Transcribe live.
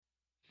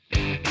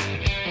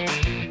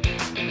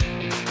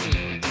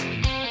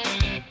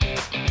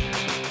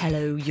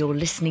you're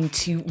listening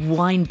to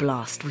Wine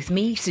Blast with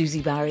me,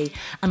 Susie Barry,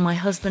 and my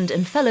husband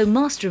and fellow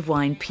Master of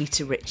Wine,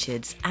 Peter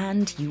Richards,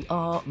 and you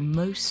are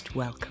most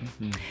welcome.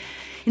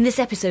 In this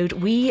episode,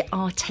 we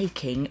are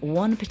taking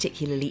one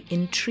particularly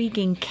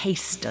intriguing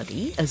case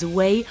study as a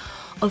way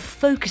of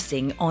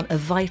focusing on a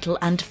vital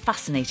and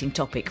fascinating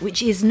topic,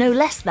 which is no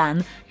less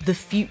than the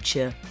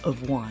future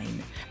of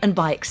wine, and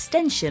by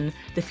extension,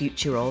 the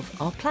future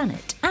of our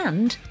planet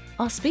and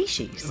our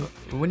species.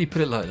 When you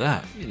put it like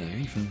that,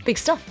 even big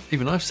stuff.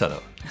 Even I've sat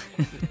up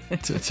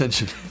to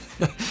attention.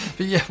 But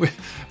yeah,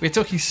 we're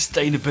talking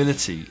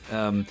sustainability.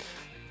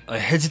 I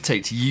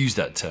hesitate to use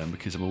that term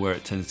because I'm aware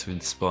it tends to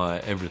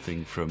inspire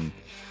everything from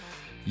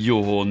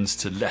yawns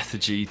to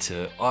lethargy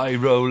to eye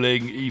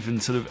rolling, even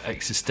sort of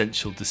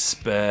existential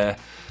despair.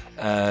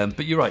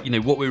 But you're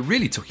right, what we're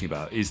really talking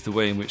about is the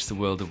way in which the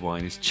world of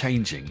wine is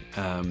changing,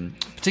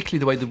 particularly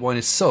the way the wine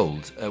is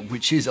sold,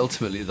 which is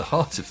ultimately at the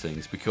heart of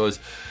things, because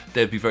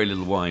there'd be very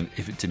little wine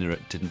if it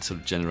didn't sort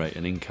of generate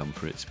an income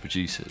for its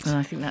producers. And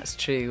I think that's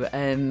true.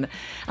 And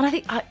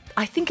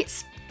I think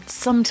it's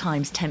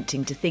sometimes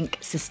tempting to think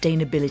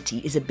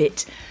sustainability is a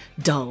bit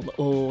dull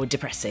or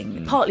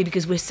depressing, partly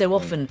because we're so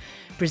often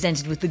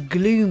presented with the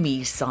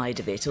gloomy side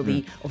of it, or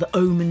the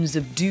omens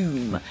of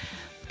doom.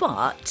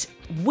 But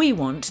we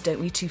want, don't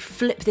we, to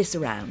flip this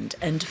around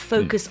and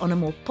focus on a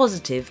more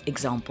positive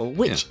example,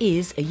 which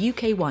is a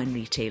UK wine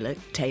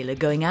retailer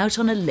going out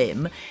on a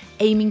limb,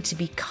 aiming to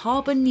be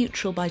carbon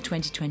neutral by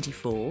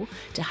 2024,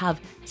 to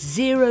have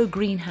zero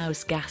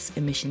greenhouse gas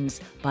emissions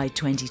by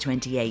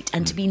 2028,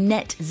 and to be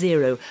net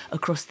zero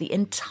across the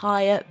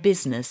entire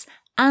business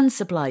and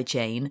supply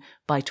chain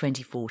by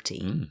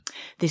 2040.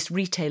 This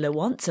retailer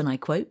wants, and I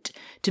quote,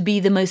 to be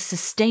the most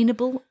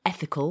sustainable,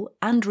 ethical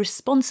and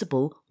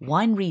responsible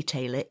wine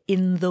retailer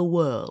in the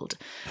world.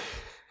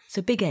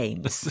 So big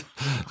aims,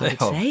 I would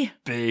say.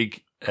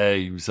 Big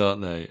aims,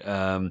 aren't they?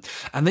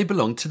 And they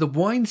belong to the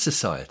Wine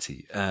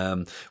Society.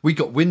 We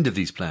got wind of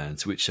these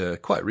plans, which are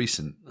quite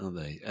recent, aren't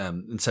they?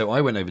 And so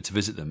I went over to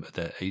visit them at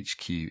their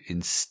HQ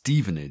in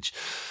Stevenage.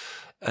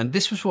 And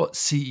this was what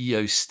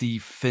CEO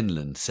Steve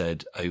Finland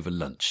said over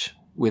lunch.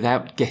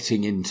 Without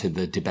getting into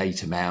the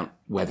debate about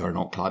whether or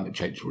not climate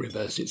change will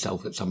reverse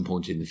itself at some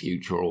point in the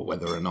future, or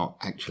whether or not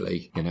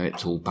actually,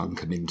 it's all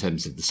bunkum in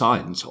terms of the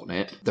science on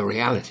it, the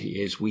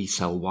reality is we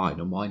sell wine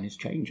and wine is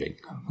changing.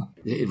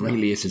 It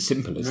really is as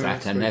simple as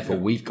that, and therefore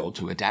we've got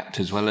to adapt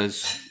as well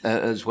as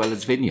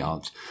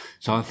vineyards.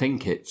 So I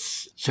think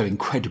it's so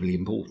incredibly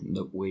important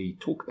that we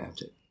talk about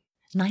it.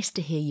 Nice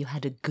to hear you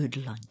had a good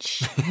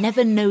lunch.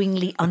 Never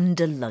knowingly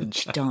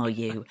under-lunched, are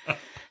you?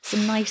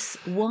 Some nice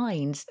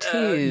wines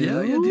too.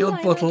 Yeah, the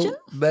odd bottle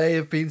may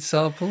have been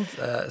sampled.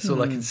 That's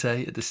all I can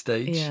say at this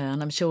stage. Yeah,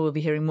 and I'm sure we'll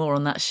be hearing more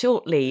on that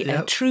shortly.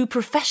 Yep. A true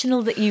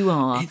professional that you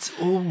are. It's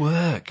all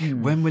work.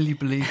 When will you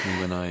believe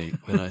me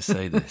when I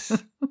say this?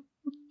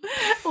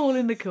 All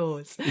in the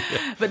cause.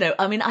 Yeah. But no,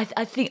 I mean, I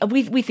think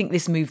we think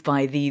this move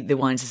by the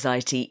Wine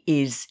Society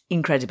is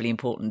incredibly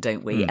important,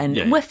 don't we?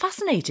 And we're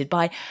fascinated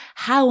by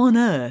how on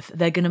earth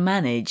they're going to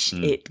manage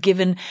it,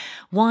 given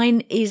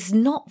wine is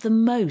not the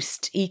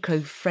most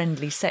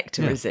eco-friendly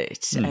sector, is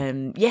it?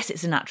 Yes,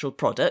 it's a natural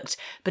product,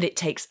 but it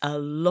takes a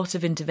lot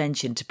of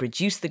intervention to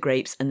produce the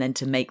grapes and then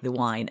to make the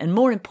wine. And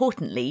more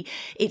importantly,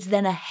 it's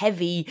then a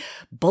heavy,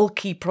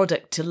 bulky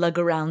product to lug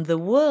around the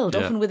world,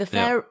 often with a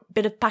fair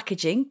bit of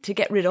packaging to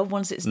get rid of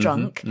once it's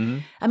drunk.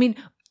 I mean,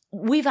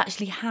 we've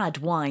actually had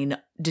wine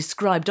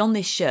described on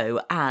this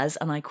show as,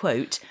 and I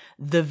quote,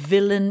 the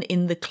villain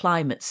in the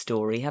climate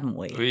story, haven't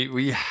we?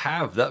 We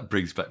have. That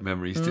brings back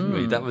memories, didn't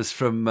we? That was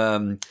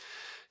from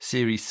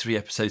Series 3,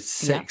 Episode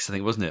 6, I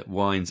think, wasn't it?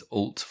 Wine's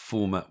alt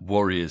format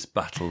warriors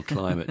battle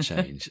climate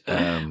change.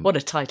 What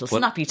a title.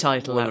 Snappy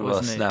title, that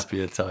wasn't it? One of our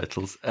snappier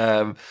titles.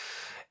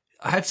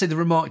 I had to say the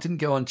remark didn't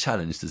go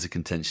unchallenged as a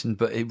contention,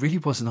 but it really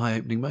was an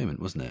eye-opening moment,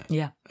 wasn't it?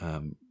 Yeah.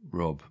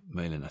 Rob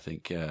Malin, I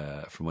think,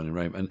 from Wine in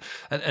Rome.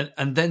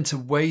 And then to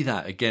weigh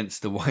that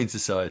against the Wine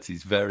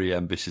Society's very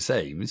ambitious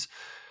aims,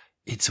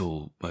 it's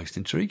all most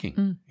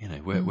intriguing.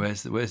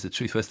 Where's the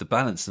truth? Where's the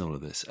balance in all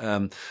of this?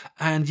 And,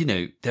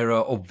 there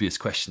are obvious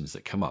questions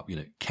that come up.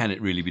 Can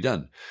it really be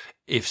done?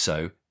 If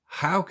so,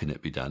 how can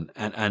it be done?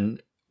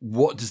 And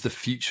what does the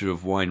future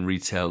of wine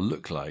retail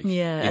look like?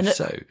 And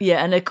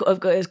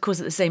of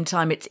course, at the same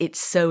time, it's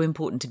so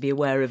important to be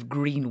aware of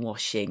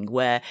greenwashing,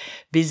 where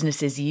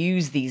businesses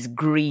use these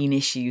green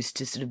issues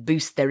to sort of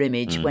boost their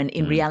image, when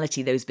in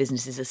reality those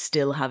businesses are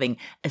still having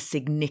a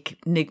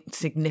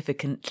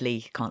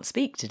significantly can't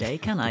speak today,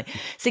 can I?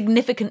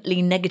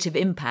 Significantly negative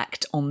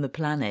impact on the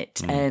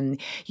planet.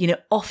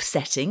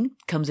 Offsetting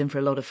comes in for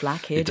a lot of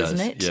flack here, doesn't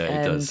it?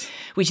 Yeah, it does.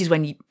 Which is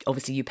when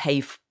you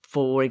pay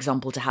for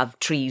example, to have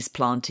trees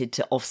planted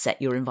to offset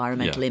your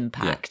environmental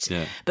impact.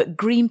 But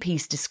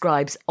Greenpeace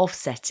describes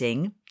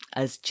offsetting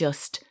as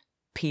just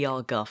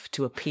PR guff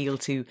to appeal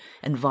to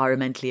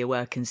environmentally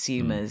aware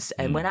consumers.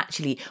 And when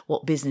actually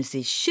what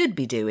businesses should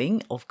be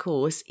doing, of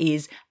course,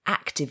 is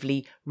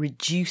actively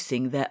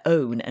reducing their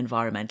own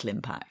environmental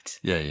impact.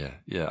 Yeah.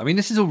 I mean,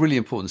 this is all really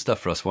important stuff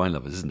for us wine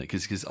lovers, isn't it?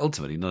 Because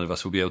ultimately none of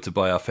us will be able to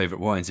buy our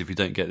favourite wines if we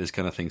don't get this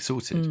kind of thing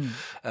sorted.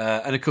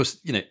 And of course,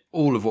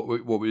 all of what we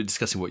were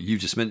discussing, what you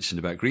just mentioned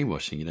about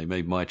greenwashing,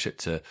 made my trip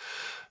to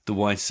the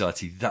Wine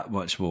Society that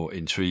much more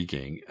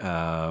intriguing,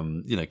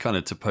 kind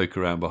of to poke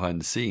around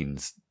behind the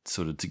scenes,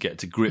 sort of to get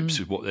to grips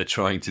with what they're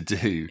trying to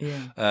do.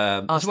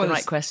 Ask the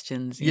right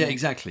questions. Yeah,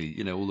 exactly.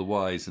 All the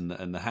whys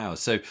and the hows.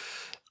 So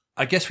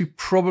I guess we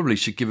probably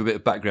should give a bit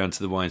of background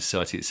to the Wine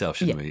Society itself,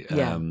 shouldn't we?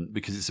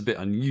 Because it's a bit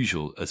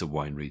unusual as a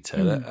wine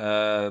retailer.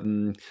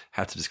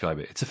 How to describe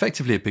it? It's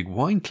effectively a big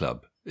wine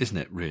club, isn't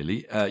it,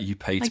 really? You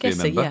pay to be a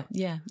member.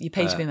 Yeah. You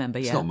pay to be a member,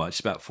 It's not much. It's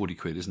about 40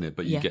 quid, isn't it?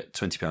 But you get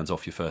 £20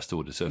 off your first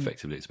order. So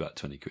effectively it's about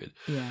 20 quid.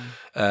 Yeah.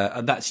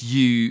 And that's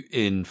you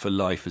in for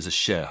life as a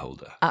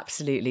shareholder.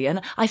 Absolutely.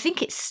 And I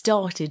think it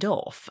started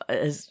off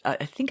as,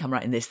 I think I'm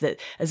right in this, that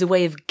as a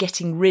way of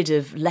getting rid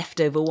of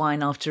leftover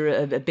wine after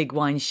a big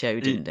wine show,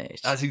 didn't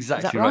it? That's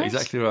exactly right?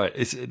 Exactly right.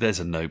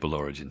 There's a noble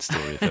origin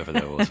story if ever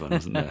there was one,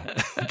 wasn't there?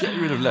 Getting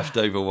rid of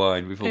leftover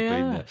wine. We've all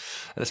been there.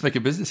 Let's make a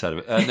business out of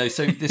it.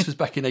 So this was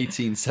back in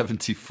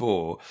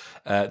 1874.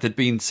 There'd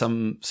been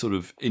some sort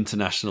of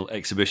international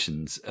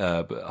exhibitions,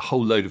 but a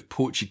whole load of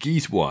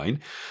Portuguese wine,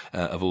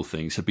 of all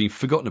things, had been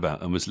forgotten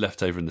about and was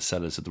left over in the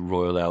cellars of the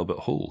Royal Albert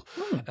Hall.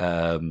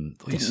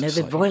 Didn't know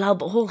the Royal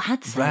Albert Hall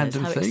had cellars.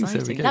 Random How things.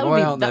 exciting.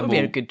 That would be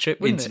a good trip,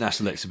 wouldn't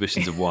international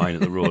exhibitions of wine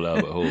at the Royal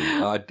Albert Hall.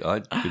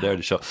 I'd be there in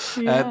a shot.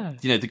 Yeah.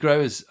 The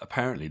growers,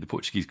 apparently, the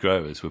Portuguese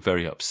growers were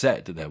very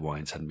upset that their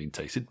wines hadn't been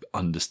tasted,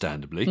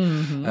 understandably.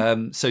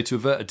 So to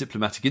avert a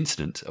diplomatic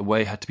incident, a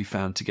way had to be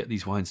found to get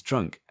these wines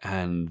drunk.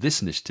 And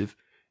this initiative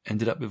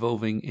ended up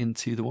evolving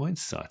into the Wine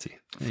Society.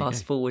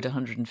 Fast forward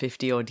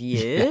 150 odd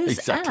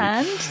years,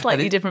 and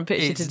slightly different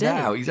picture today.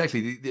 Now,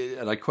 exactly,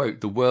 and I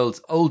quote, the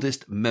world's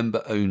oldest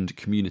member-owned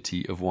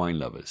community of wine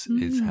lovers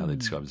is how they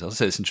describe themselves.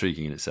 So it's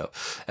intriguing in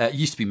itself. It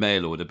used to be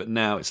mail order, but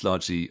now it's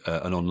largely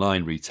an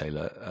online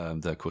retailer.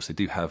 Though, of course, they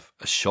do have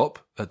a shop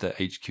at their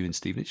HQ in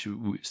Stevenage,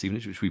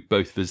 which we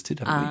both visited,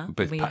 haven't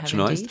we? We both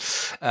patronised.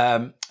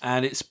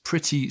 And it's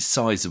pretty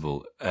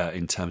sizable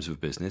in terms of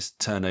business.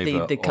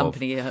 Turnover the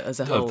company as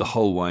a whole. Of the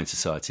whole Wine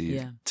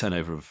Society,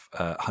 turnover of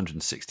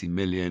 160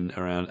 million,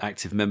 around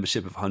active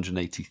membership of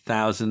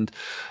 180,000.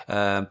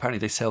 Apparently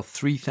they sell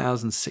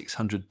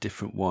 3,600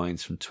 different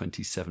wines from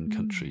 27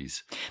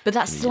 countries. But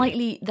that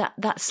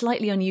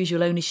slightly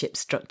unusual ownership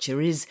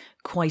structure is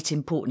quite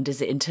important,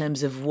 is it, in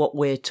terms of what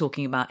we're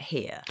talking about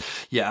here?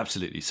 Yeah,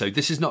 absolutely. So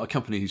this is not a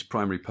company whose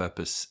primary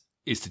purpose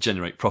is to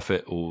generate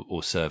profit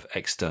or serve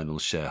external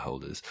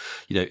shareholders.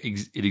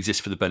 It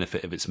exists for the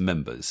benefit of its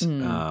members.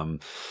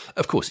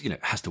 Of course,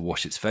 it has to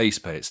wash its face,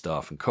 pay its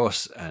staff and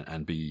costs,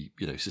 and be,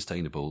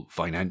 sustainable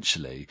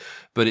financially.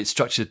 But its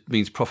structure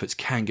means profits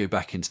can go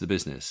back into the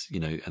business,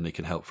 and they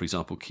can help, for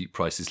example, keep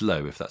prices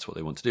low if that's what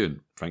they want to do. And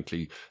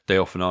frankly, they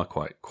often are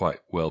quite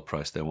well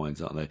priced, their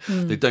wines, aren't they?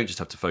 They don't just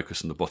have to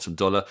focus on the bottom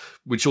dollar,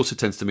 which also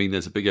tends to mean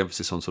there's a big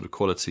emphasis on sort of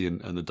quality and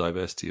the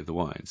diversity of the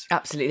wines.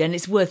 Absolutely. And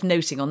it's worth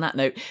noting on that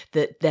note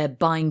that their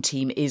buying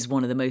team is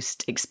one of the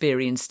most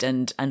experienced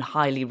and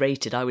highly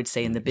rated, I would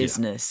say, in the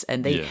business.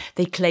 And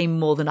they claim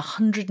more than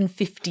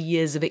 150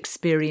 years of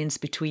experience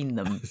between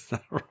them. Is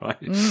that right?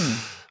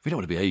 We don't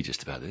want to be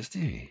ageist about this, do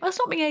you? Well, it's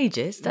not being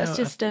ageist. That's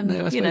just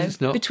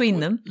between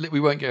them. We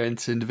won't go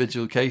into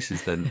individual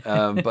cases then.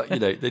 But,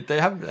 they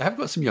have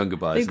got some younger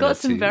buyers. They've got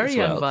some very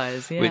young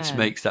buyers, which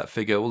makes that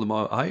figure all the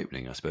more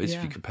eye-opening, I suppose.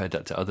 If you compared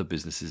that to other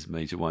businesses,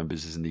 major wine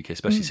businesses in the UK,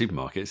 especially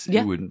supermarkets,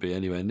 it wouldn't be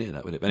anywhere near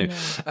that, would it? But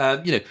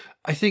anyway,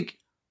 I think,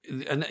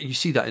 and you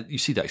see that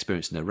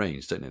experience in their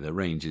range, don't you? Their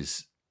range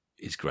is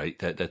great.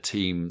 Their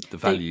team, the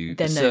value,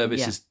 the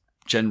service is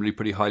generally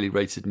pretty highly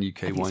rated in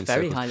UK wine circles.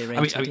 Very highly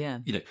rated,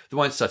 the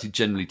Wine Society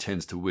generally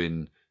tends to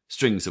win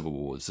strings of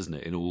awards, doesn't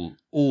it, in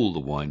all the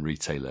wine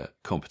retailer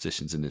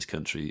competitions in this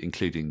country,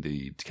 including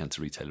the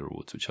Decanter Retailer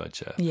Awards, which I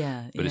chair.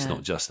 But it's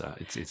not just that;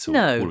 it's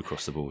all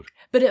across the board.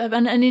 But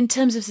and in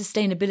terms of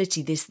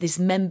sustainability, this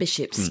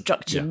membership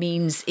structure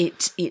means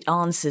it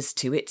answers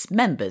to its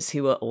members,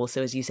 who are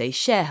also, as you say,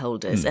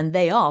 shareholders, and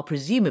they are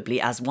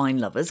presumably, as wine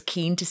lovers,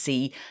 keen to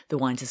see the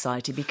Wine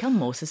Society become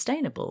more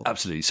sustainable.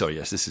 Absolutely. Sorry,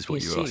 yes, this is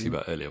what you were asking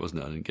about earlier,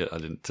 wasn't it? I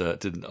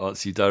didn't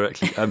answer you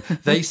directly.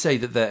 They say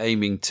that they're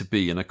aiming to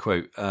be, and I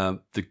quote,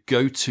 the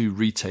go-to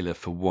retailer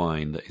for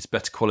wine that is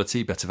better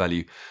quality, better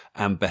value,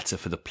 and better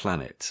for the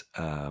planet.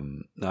 Now,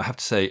 I have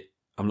to say,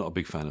 I'm not a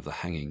big fan of the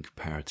hanging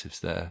comparatives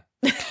there.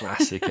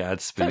 Classic ad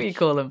spin. What do you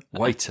call them?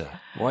 Whiter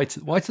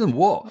than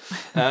what?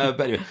 But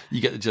anyway,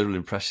 you get the general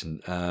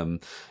impression. And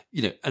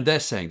they're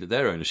saying that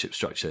their ownership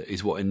structure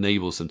is what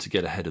enables them to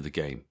get ahead of the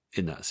game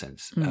in that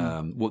sense.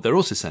 What they're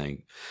also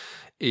saying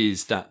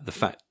is that the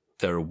fact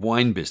they're a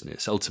wine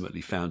business,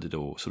 ultimately founded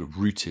or sort of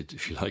rooted,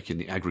 if you like, in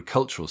the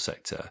agricultural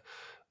sector,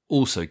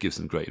 also gives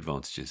them great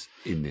advantages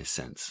in this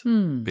sense,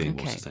 being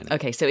more sustainable.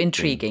 Okay, so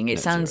intriguing. Being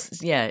It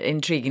sounds,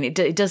 intriguing.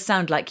 It does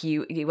sound like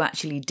you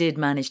actually did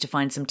manage to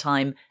find some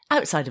time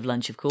outside of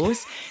lunch, of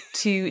course,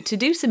 to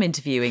do some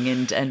interviewing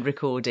and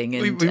recording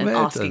and, We and may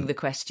have asking done. the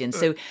questions.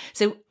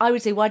 So I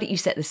would say, why don't you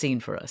set the scene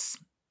for us?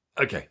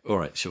 Okay, all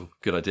right, sure,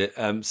 good idea.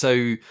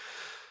 So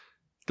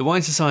the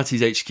Wine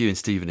Society's HQ in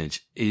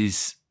Stevenage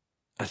is,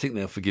 I think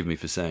they'll forgive me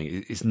for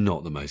saying, it's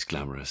not the most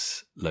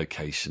glamorous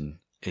location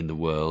in the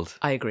world.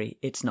 I agree,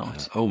 it's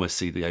not. I almost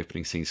see the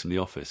opening scenes from The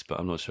Office, but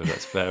I'm not sure if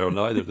that's fair on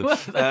either of them. Well,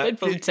 I'd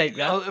probably take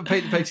that. I'll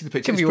paint the picture. Can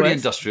It's be pretty worse.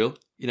 industrial.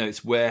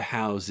 It's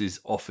warehouses,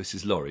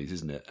 offices, lorries,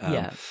 isn't it?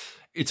 Yeah.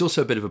 It's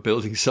also a bit of a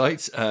building site.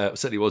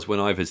 Certainly was when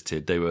I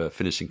visited. They were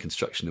finishing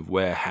construction of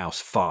Warehouse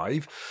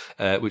 5,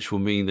 which will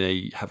mean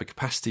they have a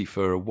capacity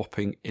for a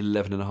whopping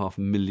 11.5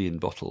 million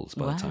bottles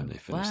by the time they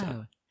finish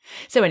that.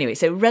 So anyway,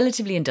 so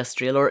relatively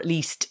industrial, or at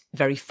least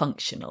very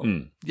functional.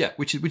 Yeah,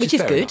 which is Which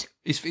is fair good. enough.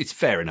 It's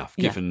fair enough,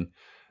 given...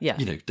 Yeah.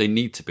 They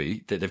need to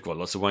be. They've got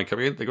lots of wine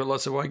coming in. They've got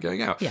lots of wine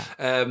going out. Yeah.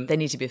 They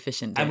need to be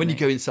efficient. And when don't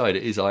you go inside,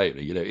 it is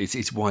eye-opening.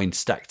 It's wine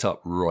stacked up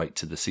right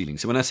to the ceiling.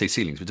 So when I say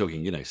ceilings, we're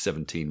talking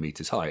 17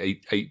 meters high,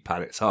 eight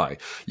pallets high.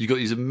 You've got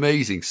these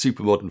amazing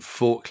super modern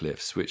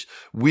forklifts which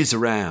whiz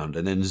around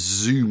and then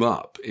zoom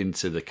up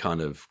into the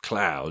kind of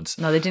clouds.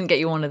 No, they didn't get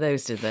you one of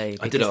those, did they?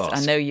 I did Because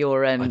ask. I know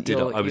your I was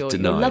your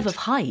denied. love of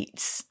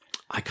heights.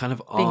 I kind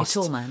of Being a asked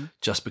tall man.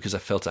 just because I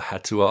felt I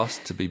had to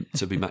ask to be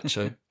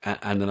macho,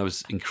 and then I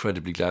was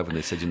incredibly glad when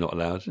they said you're not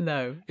allowed.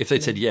 No. If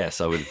they'd said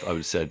yes, I would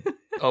have said,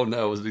 oh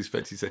no, I wasn't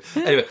expecting to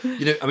say. Anyway,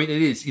 it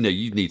is,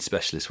 you need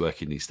specialists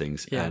working these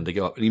things, and they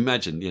go up. And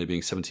imagine,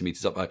 being 70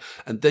 meters up high,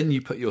 and then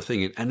you put your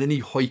thing in, and then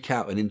you hoik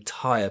out an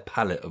entire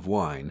pallet of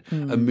wine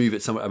and move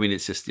it somewhere. I mean,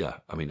 it's just,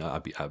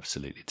 I'd be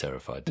absolutely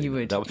terrified. You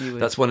would.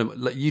 That's one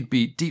of, you'd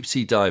be deep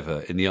sea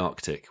diver in the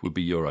Arctic would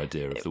be your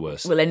idea of the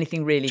worst. Well,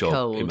 anything really job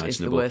cold is the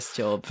imaginable. worst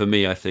job. For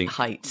me, I think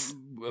Heights.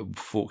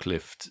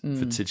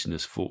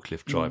 vertiginous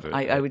forklift driver.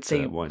 I would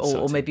say, Wine or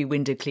Society. maybe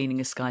window cleaning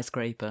a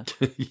skyscraper.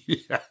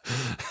 Yeah.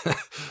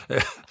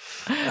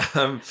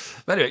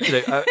 But anyway,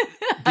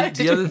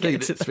 the other thing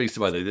that springs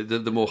to mind, though,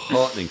 the more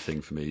heartening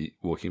thing for me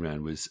walking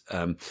around was,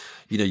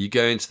 you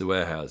go into the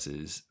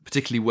warehouses,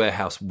 particularly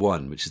Warehouse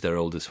 1, which is their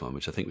oldest one,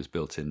 which I think was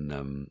built in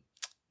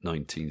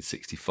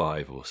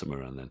 1965 or somewhere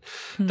around then.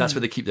 That's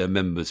where they keep their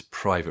members'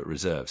 private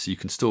reserves. So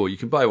you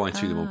can buy wine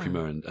through them on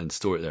Primeur and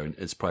store it there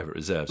as private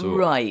reserves. Or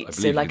Right. I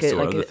So believe like you can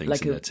store other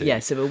things in there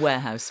too. so a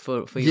warehouse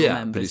for your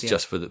members. but it's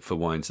just for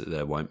wines that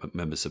their wine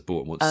members have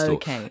bought and want to store.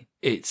 Okay.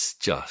 It's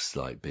just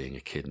like being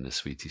a kid in a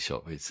sweetie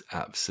shop. It's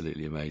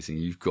absolutely amazing.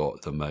 You've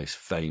got the most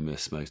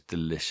famous, most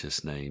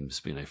delicious names.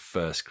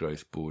 First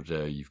Growth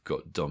Bordeaux. You've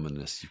got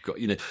Dominus. You've got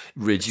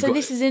Ridge. So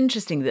this is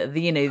interesting that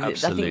I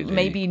Absolutely. think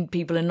maybe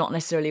people are not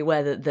necessarily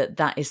aware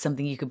that is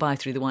something you could buy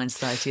through the Wine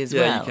Society as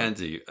well. Yeah, you can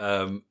do.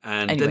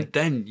 And Anyway.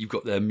 then you've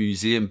got their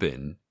museum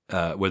bin.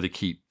 Where they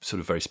keep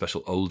sort of very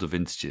special older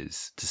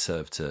vintages to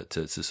serve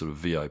to sort of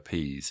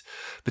VIPs,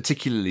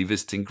 particularly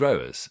visiting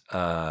growers.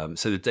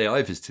 So the day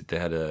I visited, they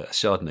had a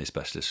Chardonnay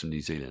specialist from New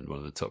Zealand, one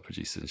of the top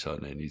producers in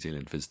Chardonnay in New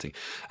Zealand, visiting,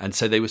 and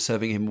so they were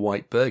serving him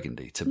white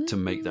Burgundy to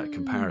make that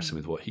comparison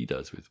with what he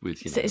does with.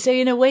 So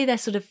in a way, they're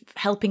sort of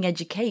helping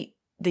educate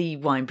the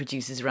wine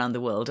producers around the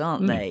world,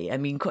 aren't they? I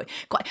mean, quite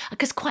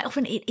because quite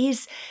often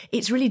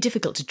it's really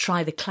difficult to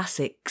try the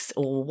classics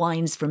or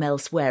wines from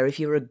elsewhere if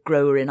you're a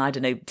grower in, I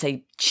don't know,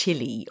 say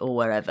Chile or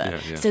wherever.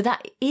 Yeah. So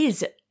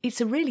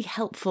it's a really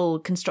helpful,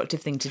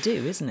 constructive thing to do,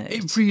 isn't it?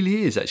 It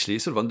really is, actually.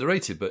 It's sort of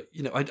underrated. But,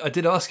 I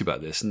did ask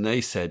about this, and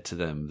they said to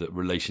them that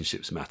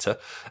relationships matter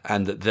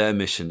and that their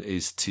mission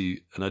is to,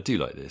 and I do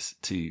like this,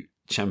 to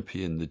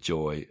champion the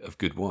joy of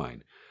good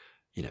wine.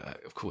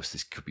 Of course,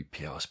 this could be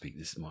PR speak,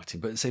 this is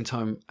marketing, but at the same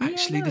time,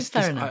 actually, I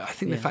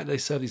think the fact they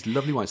serve these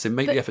lovely wines, they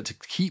make the effort to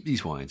keep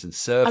these wines and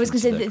serve. I was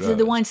going to say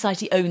the Wine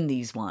Society own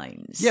these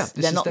wines. Yeah,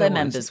 they're not their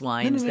members'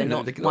 wines. No, they're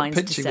not they're wines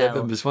to pinching sell.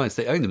 their members' wines.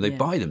 They own them. They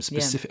buy them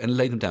and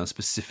lay them down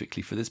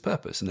specifically for this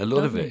purpose. And a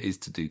lot of it is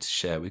to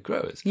share with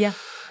growers. Yeah,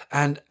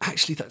 and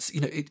actually, that's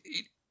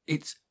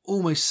it's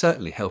almost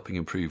certainly helping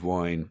improve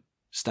wine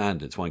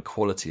standards, wine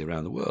quality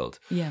around the world.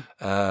 Yeah.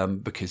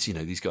 Because,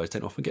 these guys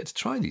don't often get to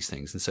try these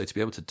things. And so to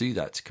be able to do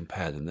that, to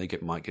compare them,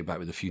 might get back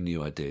with a few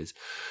new ideas,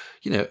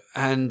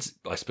 and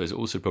I suppose it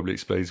also probably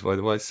explains why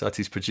the Wine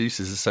Society's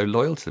producers are so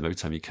loyal to them. Every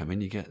time you come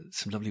in, you get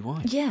some lovely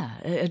wine. Yeah,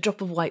 a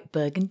drop of white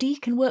Burgundy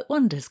can work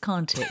wonders,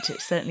 can't it?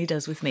 It certainly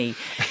does with me.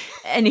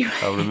 Anyway,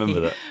 I'll remember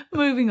that.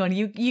 Moving on,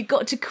 you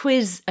got to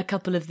quiz a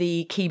couple of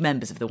the key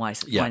members of the Wine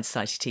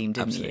Society team,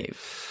 didn't you?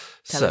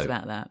 Tell us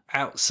about that.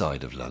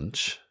 Outside of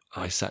lunch,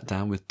 I sat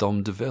down with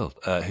Dom Deville,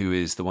 who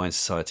is the Wine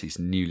Society's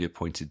newly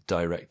appointed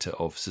Director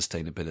of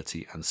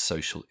Sustainability and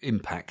Social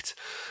Impact,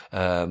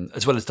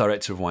 as well as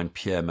Director of Wine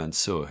Pierre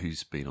Mansour,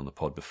 who's been on the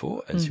pod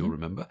before, as you'll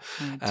remember.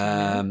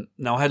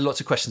 Now, I had lots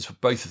of questions for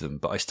both of them,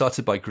 but I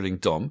started by grilling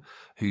Dom,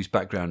 whose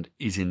background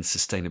is in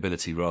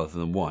sustainability rather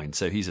than wine,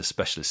 so he's a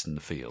specialist in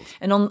the field.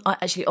 And on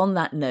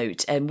that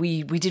note,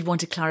 we did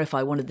want to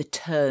clarify one of the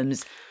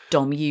terms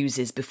Dom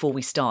uses before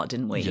we start,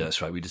 didn't we? Yeah,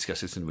 that's right. We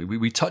discussed this, didn't we?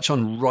 We touch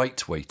on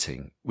right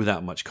weighting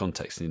without much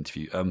context in the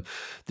interview.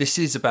 This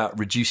is about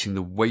reducing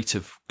the weight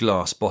of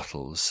glass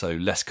bottles so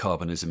less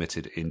carbon is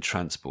emitted in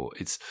transport.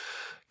 It's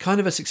kind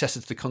of a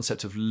successor to the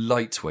concept of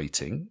light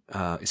weighting.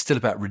 It's still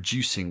about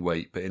reducing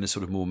weight, but in a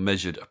sort of more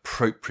measured,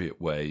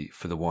 appropriate way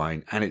for the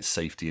wine and its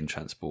safety in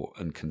transport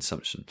and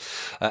consumption.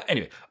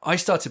 Anyway, I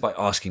started by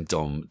asking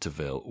Dom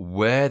DeVille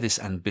where this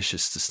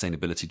ambitious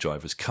sustainability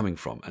drive was coming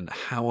from and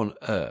how on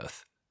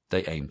earth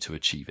they aim to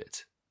achieve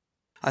it.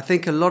 I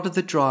think a lot of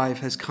the drive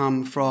has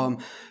come from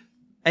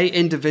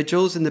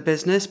individuals in the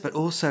business, but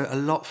also a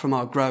lot from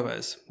our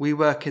growers. We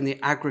work in the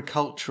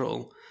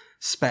agricultural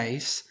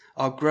space.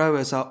 Our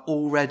growers are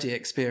already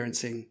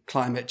experiencing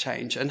climate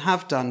change and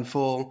have done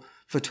for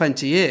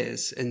 20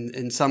 years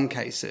in some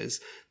cases.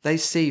 They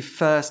see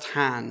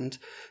firsthand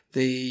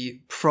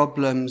the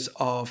problems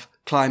of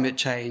climate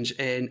change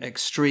in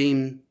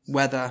extreme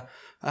weather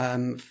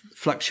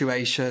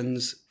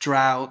fluctuations,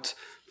 drought,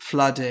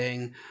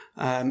 flooding,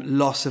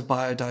 loss of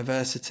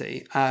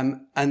biodiversity,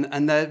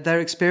 and they're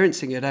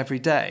experiencing it every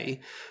day.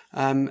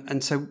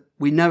 And so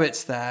we know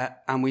it's there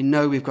and we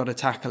know we've got to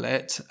tackle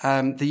it.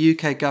 The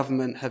UK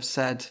government have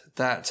said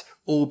that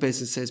all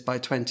businesses by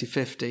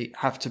 2050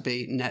 have to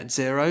be net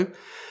zero.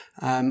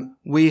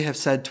 We have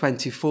said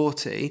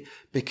 2040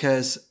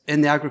 because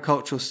in the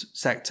agricultural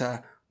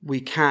sector,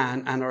 we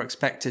can and are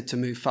expected to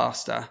move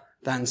faster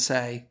than,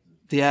 say,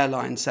 the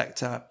airline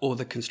sector or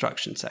the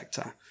construction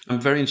sector. I'm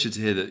very interested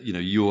to hear that,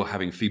 you're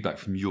having feedback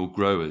from your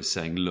growers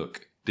saying,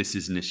 look, this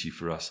is an issue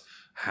for us.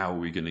 How are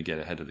we going to get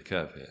ahead of the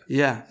curve here?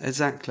 Yeah,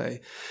 exactly.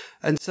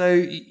 And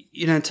so,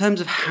 in terms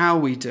of how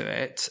we do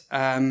it,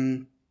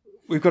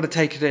 we've got to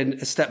take it in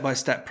a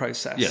step-by-step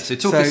process. Yeah, so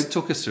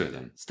talk us through it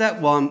then. Step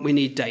one, we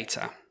need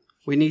data.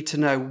 We need to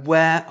know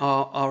where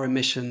are our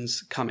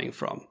emissions coming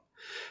from.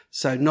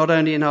 So not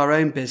only in our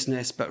own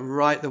business, but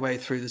right the way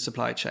through the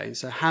supply chain.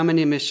 So how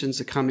many emissions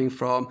are coming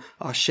from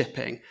our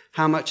shipping?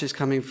 How much is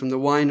coming from the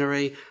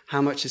winery?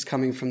 How much is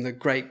coming from the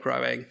grape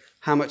growing?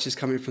 How much is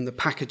coming from the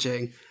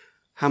packaging?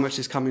 How much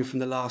is coming from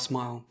the last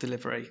mile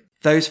delivery?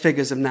 Those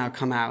figures have now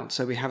come out,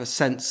 so we have a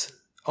sense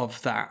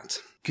of that.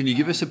 Can you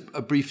give us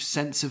a brief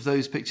sense of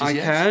those pictures I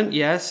yet? can,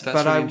 yes, That's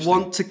but really I interesting.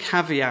 want to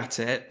caveat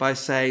it by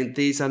saying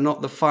these are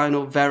not the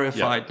final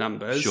verified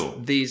numbers. Sure.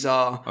 These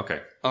are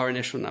our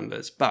initial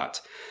numbers.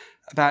 But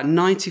about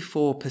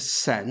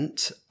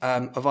 94%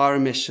 of our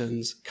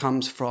emissions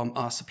comes from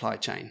our supply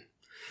chain,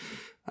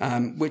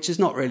 which is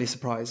not really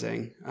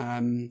surprising.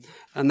 And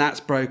that's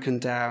broken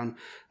down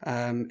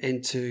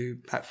into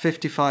about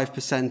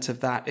 55% of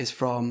that is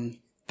from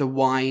the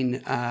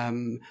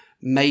wine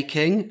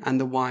making and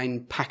the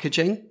wine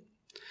packaging.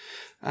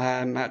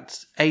 At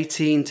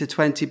 18 to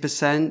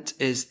 20%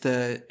 is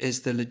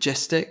the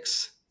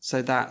logistics.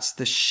 So that's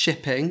the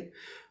shipping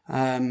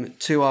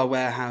to our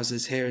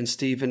warehouses here in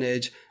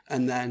Stevenage,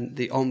 and then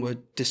the onward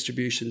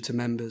distribution to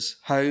members'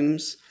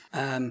 homes.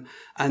 And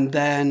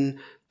then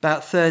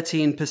about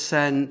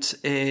 13%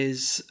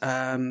 is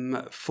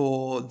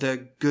for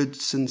the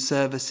goods and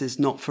services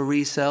not for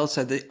resale,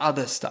 so the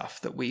other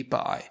stuff that we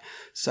buy.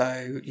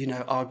 So,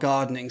 our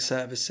gardening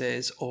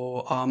services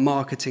or our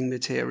marketing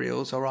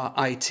materials or our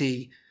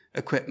IT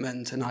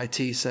equipment and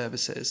IT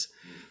services,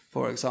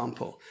 for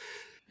example.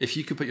 If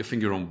you could put your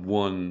finger on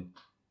one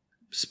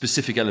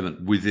specific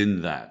element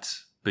within that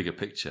bigger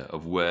picture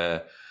of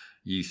where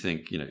you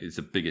think, is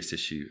the biggest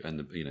issue and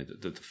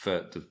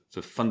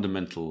the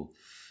fundamental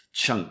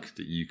chunk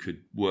that you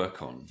could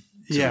work on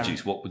to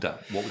reduce, what would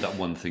that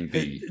one thing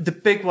be? The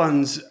big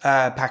one's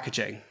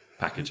packaging.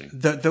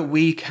 That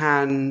we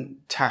can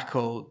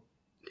tackle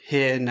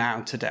here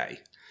now today.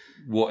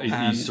 What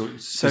you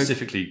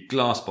specifically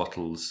glass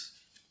bottles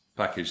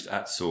packaged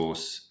at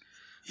source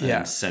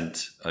and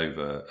sent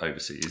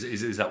overseas.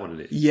 Is that what it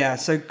is? Yeah,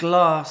 so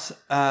glass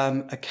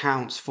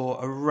accounts for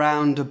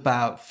around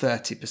about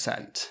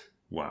 30%.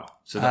 Wow.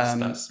 So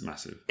that's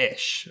massive.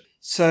 Ish.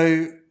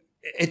 So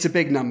it's a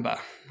big number.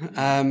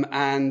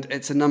 And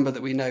it's a number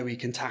that we know we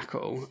can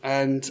tackle.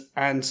 And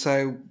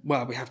so,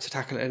 we have to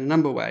tackle it in a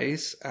number of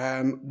ways.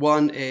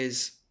 One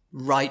is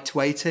right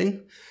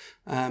weighting.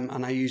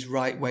 And I use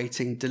right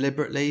weighting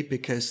deliberately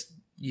because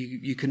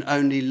you can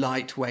only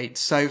lightweight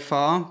so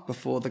far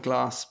before the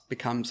glass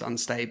becomes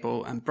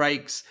unstable and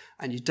breaks.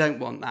 And you don't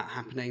want that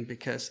happening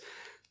because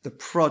the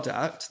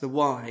product, the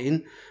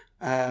wine,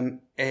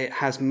 it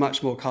has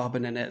much more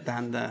carbon in it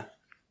than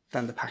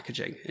the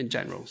packaging in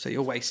general. So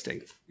you're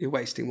wasting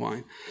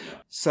wine. Yeah.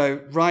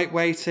 So right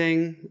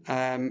weighting,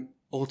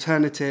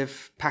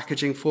 alternative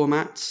packaging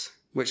formats,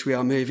 which we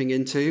are moving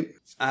into,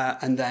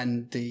 and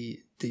then the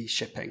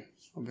shipping,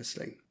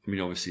 obviously.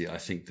 Obviously, I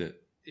think that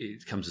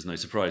it comes as no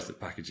surprise that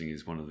packaging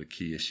is one of the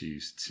key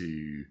issues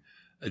to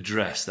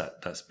address.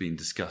 That's been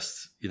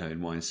discussed,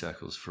 in wine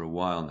circles for a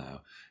while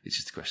now. It's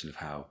just a question of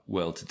how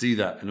well to do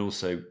that, and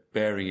also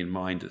bearing in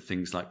mind that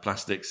things like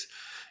plastics,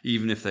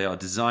 even if they are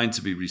designed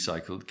to be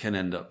recycled, can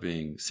end up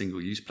being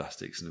single-use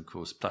plastics. And of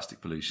course, plastic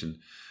pollution,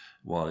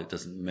 while it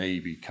doesn't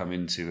maybe come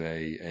into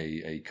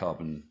a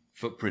carbon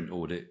footprint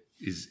audit,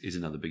 is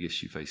another big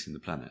issue facing the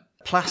planet.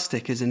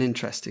 Plastic is an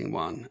interesting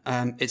one.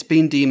 It's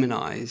been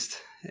demonised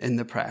in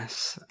the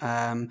press,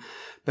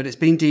 but it's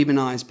been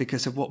demonised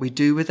because of what we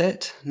do with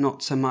it,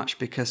 not so much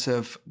because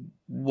of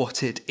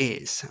what it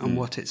is and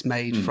what it's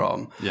made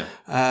from. Yeah.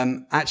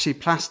 Actually,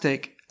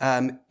 plastic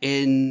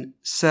in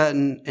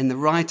the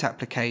right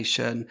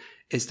application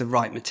is the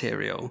right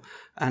material,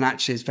 and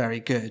actually is very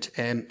good.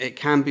 It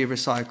can be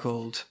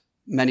recycled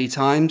many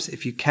times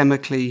if you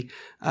chemically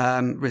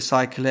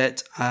recycle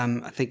it.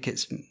 I think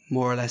it's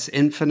more or less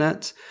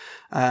infinite.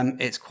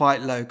 It's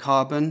quite low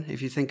carbon.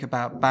 If you think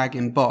about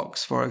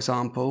bag-in-box, for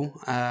example,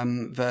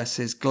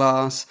 versus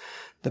glass,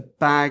 the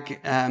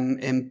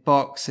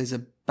bag-in-box is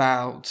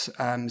about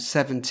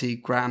 70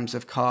 grams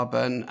of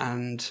carbon,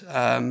 and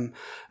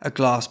a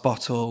glass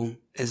bottle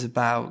is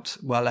about,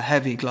 a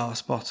heavy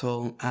glass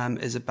bottle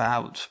is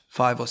about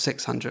 500 or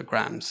 600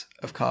 grams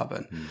of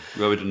carbon.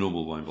 Where would a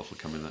normal wine bottle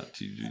come in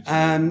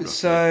at?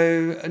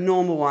 So a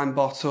normal wine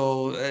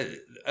bottle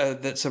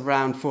that's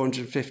around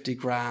 450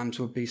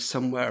 grams would be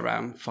somewhere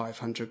around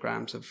 500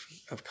 grams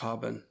of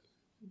carbon.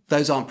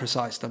 Those aren't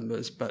precise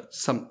numbers, but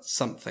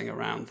something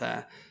around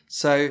there.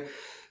 So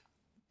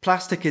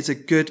plastic is a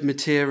good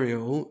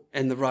material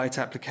in the right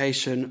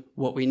application.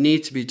 What we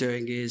need to be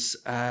doing is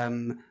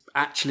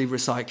actually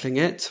recycling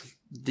it.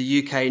 The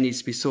UK needs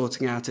to be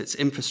sorting out its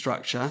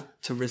infrastructure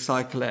to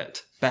recycle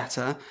it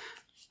better.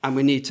 And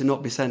we need to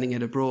not be sending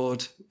it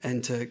abroad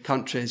into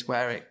countries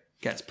where it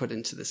gets put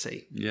into the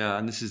sea. Yeah,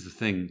 and this is the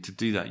thing. To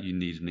do that, you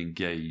need an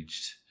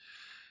engaged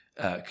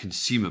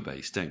consumer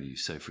base, don't you?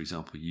 So, for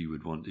example, you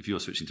would want, if you're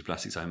switching to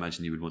plastics, I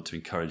imagine you would want to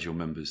encourage your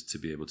members to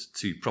be able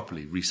to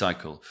properly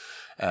recycle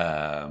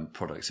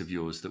products of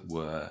yours that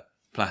were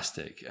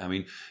plastic. I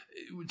mean,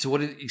 to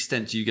what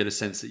extent do you get a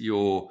sense that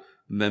your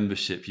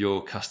membership,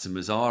 your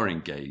customers are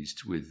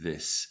engaged with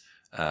this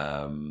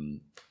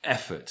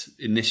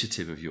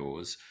initiative of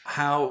yours?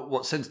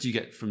 What sense do you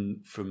get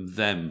from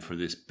them for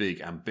this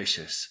big,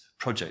 ambitious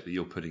project that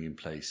you're putting in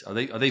place? Are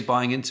they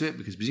buying into it?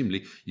 Because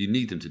presumably you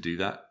need them to do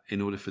that in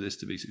order for this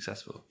to be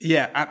successful.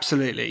 Yeah,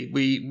 absolutely.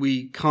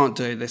 We can't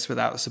do this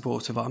without the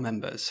support of our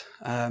members.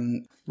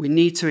 We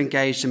need to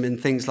engage them in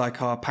things like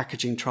our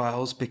packaging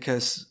trials,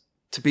 because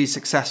to be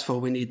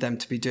successful, we need them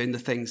to be doing the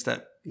things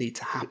that need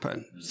to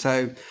happen.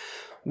 So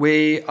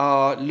we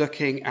are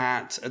looking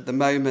at the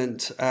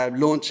moment,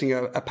 launching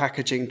a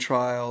packaging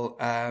trial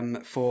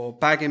for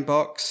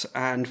bag-in-box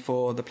and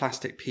for the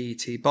plastic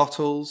PET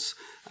bottles,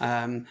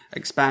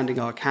 expanding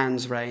our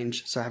cans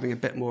range, so having a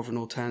bit more of an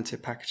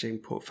alternative packaging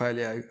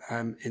portfolio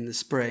in the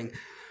spring.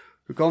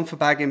 We've gone for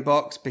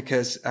bag-in-box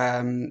because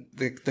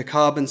the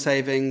carbon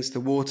savings, the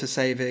water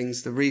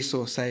savings, the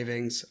resource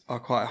savings are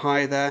quite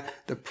high there.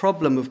 The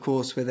problem, of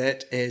course, with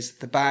it is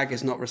the bag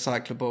is not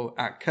recyclable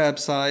at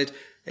curbside.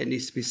 It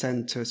needs to be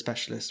sent to a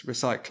specialist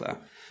recycler.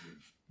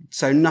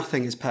 So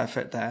nothing is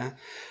perfect there.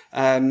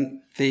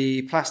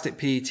 The plastic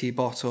PET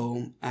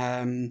bottle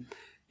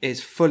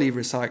is fully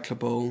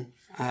recyclable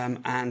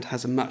and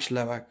has a much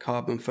lower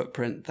carbon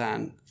footprint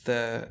than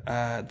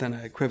an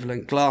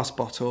equivalent glass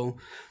bottle.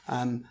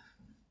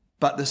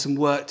 But there's some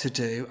work to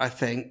do, I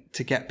think,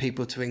 to get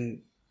people to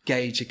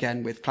engage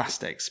again with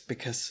plastics,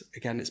 because,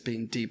 again, it's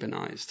been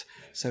demonized.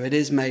 So it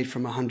is made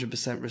from 100%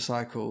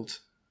 recycled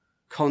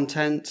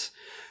content.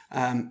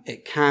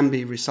 It can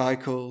be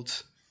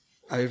recycled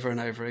over and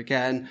over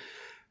again.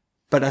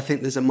 But I think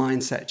there's a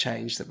mindset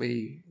change that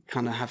we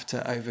kind of have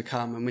to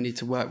overcome, and we need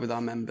to work with our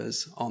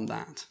members on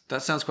that.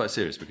 That sounds quite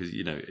serious, because,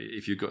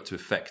 if you've got to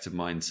effect a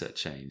mindset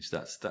change,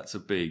 that's a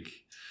big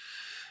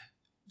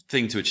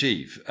thing to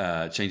achieve,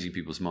 changing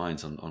people's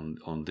minds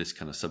on this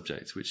kind of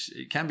subject, which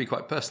it can be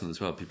quite personal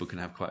as well. People can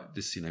have quite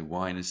this,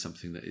 wine is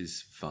something that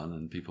is fun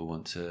and people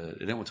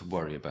they don't want to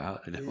worry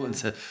about, they don't want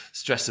to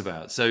stress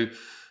about. So,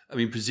 I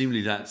mean,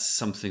 presumably that's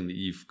something that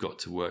you've got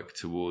to work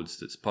towards,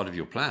 that's part of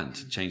your plan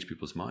to change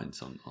people's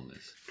minds on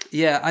this.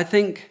 Yeah, I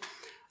think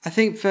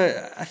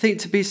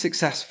to be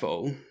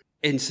successful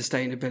in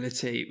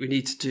sustainability, we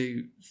need to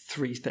do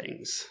three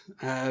things.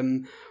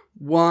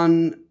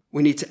 One,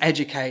 we need to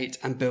educate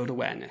and build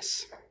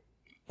awareness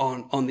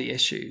on the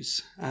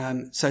issues,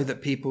 so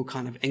that people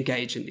kind of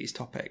engage in these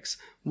topics.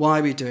 Why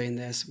are we doing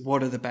this?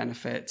 What are the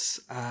benefits?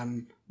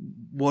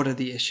 What are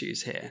the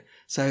issues here?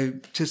 So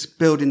just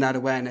building that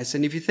awareness.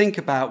 And if you think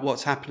about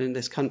what's happened in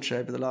this country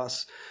over the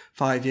last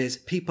 5 years,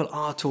 people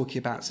are talking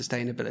about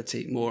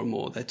sustainability more and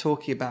more. They're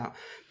talking about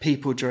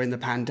people during the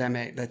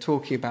pandemic. They're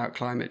talking about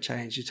climate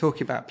change. You're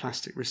talking about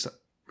plastic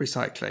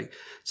recycling.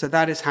 So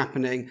that is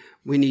happening.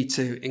 We need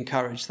to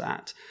encourage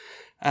that.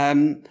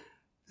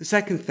 The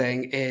second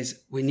thing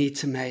is we need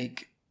to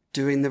make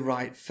doing the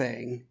right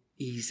thing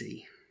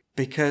easy,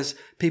 because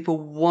people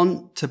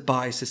want to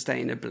buy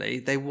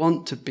sustainably. They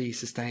want to be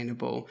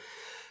sustainable.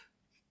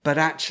 But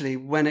actually,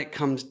 when it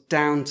comes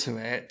down to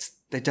it,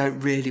 they don't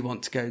really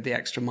want to go the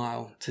extra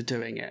mile to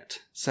doing it.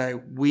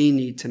 So we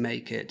need to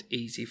make it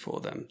easy for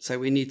them. So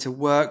we need to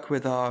work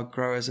with our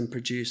growers and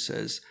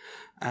producers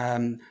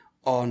on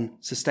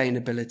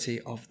sustainability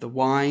of the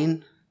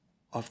wine,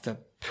 of the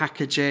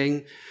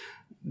packaging,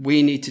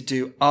 We need to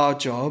do our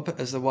job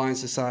as the Wine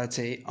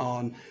Society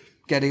on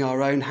getting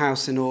our own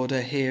house in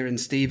order here in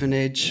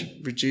Stevenage,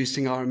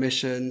 reducing our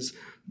emissions,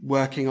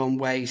 working on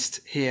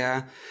waste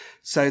here,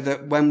 so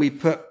that when we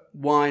put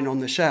wine on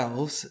the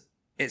shelves,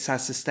 it's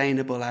as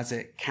sustainable as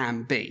it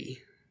can be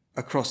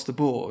across the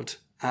board.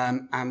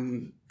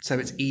 And so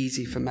it's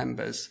easy for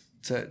members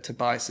to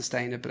buy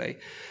sustainably.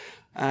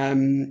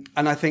 And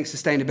I think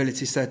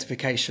sustainability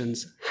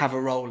certifications have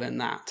a role in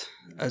that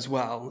as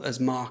well as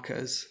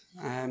markers.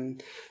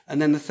 And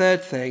then the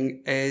third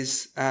thing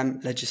is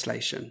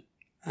legislation,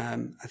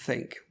 I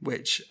think,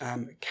 which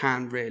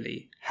can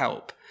really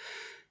help.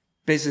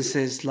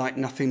 Businesses like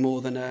nothing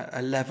more than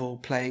a level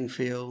playing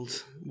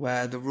field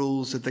where the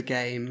rules of the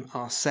game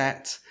are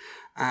set.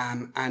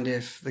 And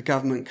if the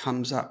government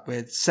comes up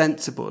with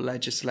sensible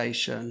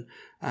legislation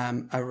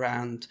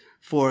around,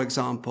 for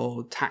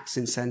example, tax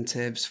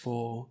incentives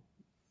for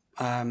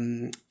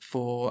lower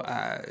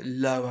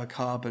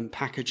carbon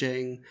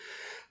packaging,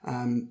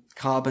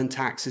 carbon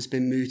tax has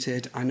been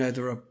mooted. I know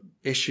there are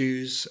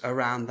issues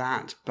around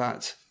that,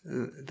 but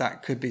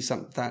that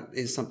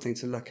is something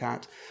to look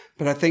at.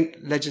 But I think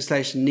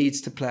legislation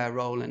needs to play a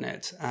role in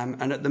it.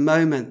 And at the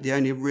moment, the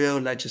only real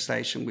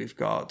legislation we've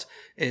got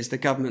is the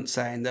government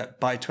saying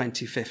that by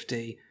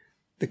 2050,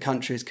 the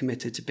country is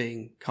committed to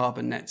being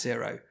carbon net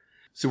zero.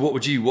 So what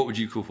would you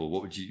call for?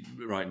 What would you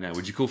right now?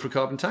 Would you call for a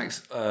carbon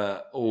tax,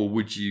 or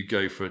would you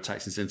go for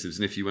tax incentives?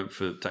 And if you went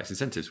for tax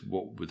incentives,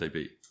 what would they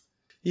be?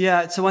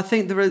 Yeah, so I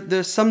think there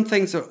are some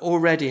things that are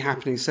already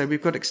happening. So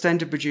we've got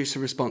extended producer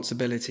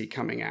responsibility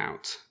coming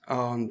out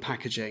on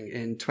packaging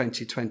in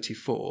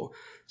 2024.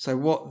 So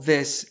what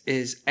this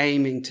is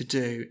aiming to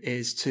do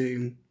is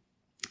to,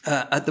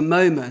 at the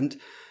moment,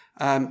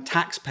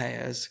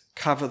 taxpayers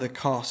cover the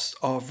cost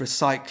of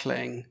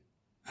recycling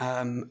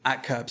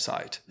at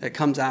curbside. It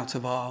comes out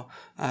of our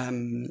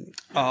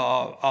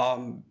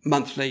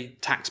monthly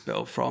tax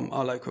bill from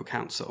our local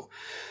council.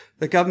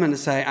 The government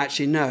is saying,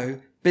 actually,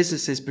 no,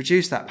 businesses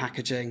produce that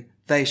packaging,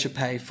 they should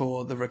pay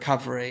for the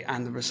recovery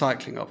and the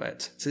recycling of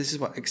it. So this is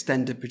what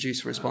extended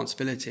producer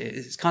responsibility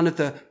is. It's kind of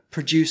the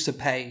producer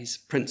pays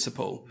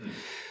principle.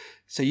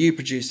 So you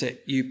produce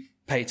it, you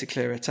pay to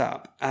clear it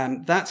up.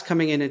 That's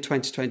coming in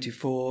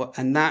 2024,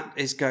 and that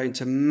is going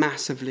to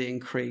massively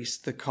increase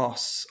the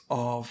costs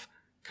of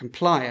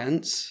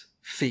compliance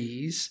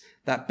fees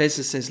that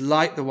businesses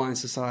like the Wine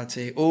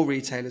Society, all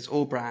retailers,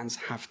 all brands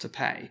have to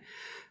pay.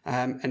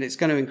 And it's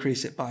going to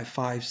increase it by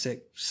 5,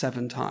 6,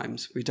 7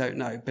 times. We don't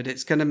know, but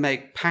it's going to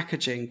make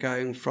packaging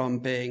going from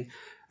being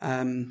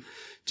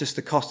just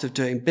the cost of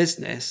doing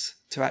business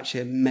to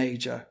actually a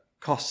major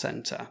cost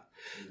center.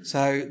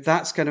 So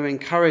that's going to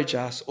encourage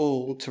us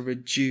all to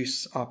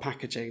reduce our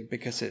packaging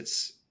because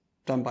it's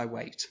done by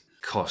weight.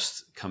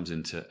 Cost comes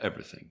into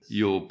everything.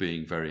 You're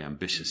being very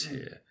ambitious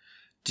here.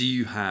 Do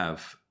you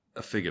have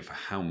a figure for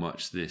how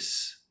much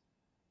this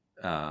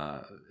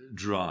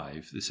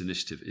this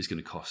initiative is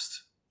going to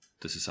cost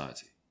the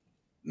society?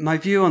 My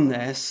view on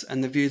this,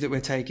 and the view that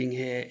we're taking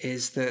here,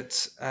 is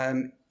that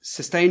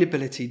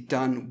sustainability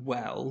done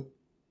well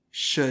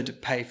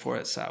should pay for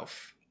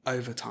itself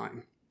over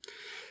time.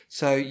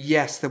 So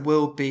yes, there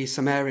will be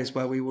some areas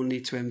where we will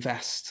need to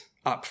invest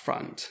up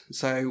front.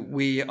 So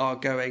we are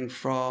going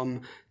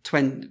from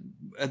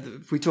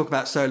if we talk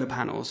about solar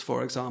panels,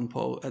 for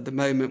example, at the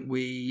moment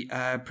we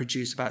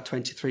produce about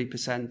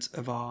 23%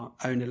 of our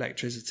own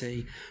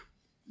electricity.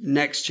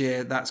 Next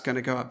year, that's going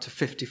to go up to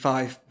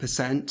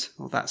 55%,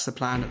 or that's the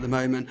plan at the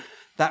moment.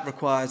 That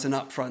requires an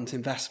upfront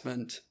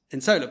investment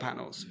in solar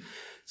panels.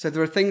 So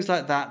there are things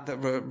like that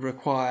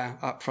require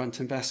upfront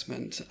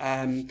investment.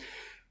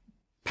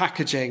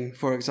 Packaging,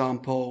 for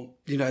example,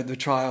 the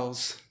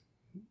trials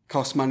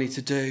cost money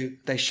to do.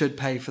 They should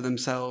pay for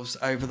themselves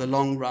over the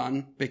long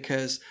run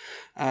because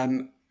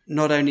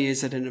not only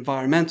is it an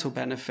environmental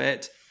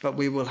benefit, but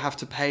we will have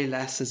to pay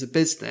less as a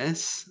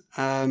business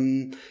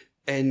in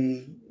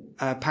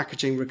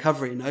packaging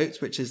recovery notes,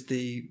 which is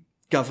the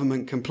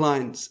government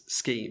compliance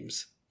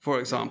schemes, for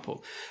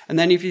example. And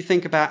then if you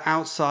think about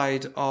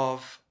outside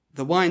of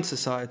the Wine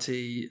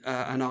Society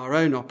and our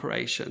own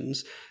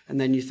operations, and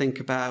then you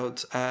think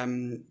about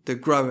the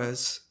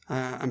growers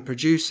and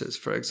producers,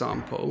 for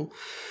example,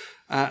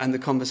 and the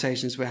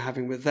conversations we're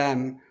having with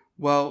them,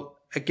 well,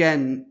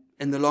 again,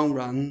 in the long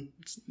run,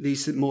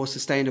 these more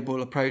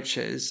sustainable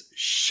approaches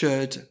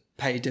should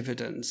pay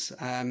dividends.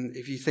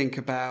 If you think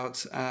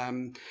about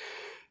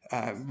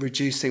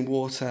reducing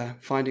water,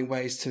 finding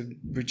ways to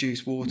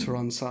reduce water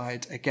on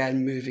site,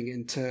 again, moving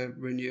into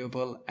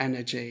renewable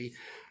energy,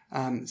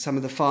 some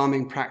of the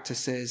farming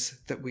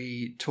practices that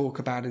we talk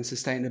about in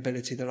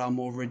sustainability that are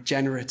more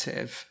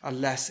regenerative, are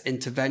less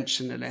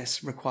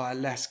interventionist, require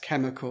less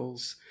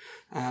chemicals,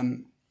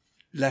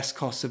 less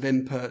cost of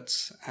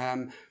inputs.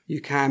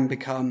 You can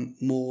become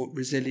more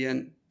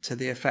resilient to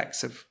the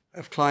effects of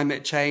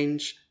climate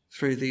change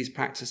through these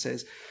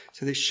practices.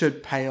 So this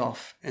should pay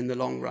off in the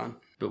long run.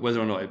 But whether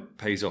or not it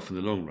pays off in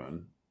the long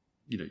run,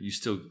 you're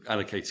still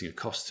allocating a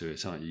cost to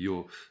it, aren't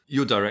you?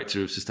 You're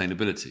director of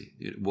sustainability.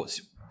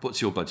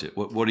 What's your budget?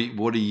 What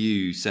are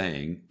you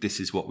saying? This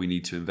is what we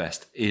need to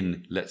invest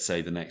in, let's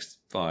say, the next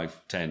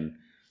 5, 10,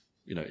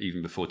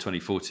 even before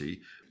 2040.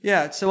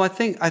 Yeah, so I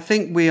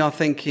think we are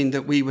thinking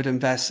that we would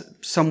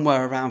invest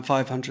somewhere around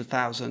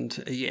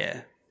 500,000 a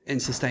year in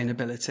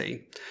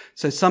sustainability.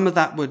 So some of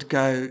that would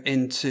go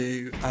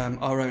into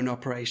our own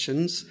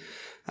operations,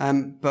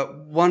 but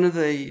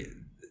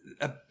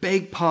a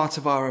big part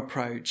of our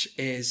approach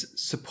is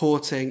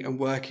supporting and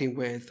working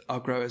with our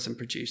growers and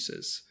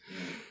producers.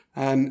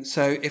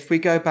 So if we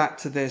go back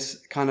to this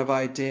kind of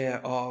idea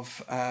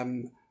of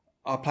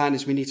our plan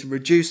is we need to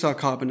reduce our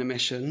carbon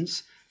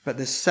emissions, but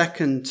the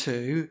second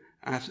two,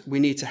 we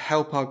need to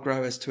help our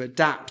growers to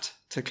adapt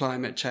to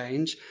climate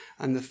change.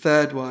 And the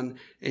third one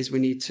is we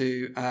need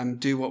to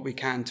do what we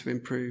can to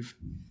improve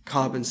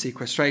carbon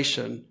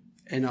sequestration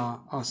in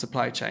our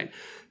supply chain.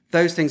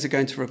 Those things are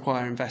going to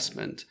require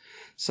investment.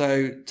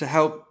 So to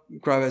help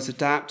growers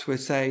adapt, we're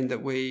saying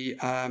that we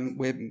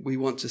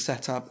want to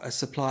set up a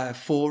supplier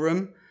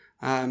forum,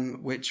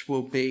 which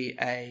will be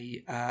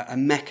a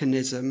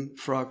mechanism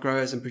for our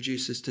growers and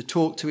producers to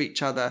talk to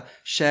each other,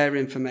 share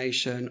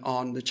information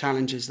on the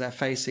challenges they're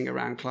facing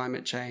around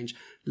climate change,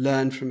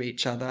 learn from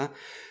each other.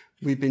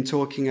 We've been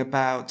talking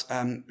about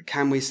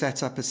can we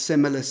set up a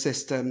similar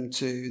system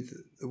to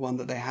the one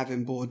that they have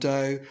in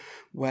Bordeaux,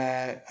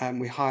 where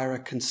we hire a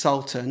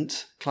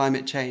consultant,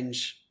 climate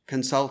change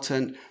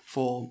consultant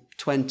for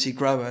 20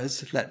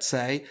 growers, let's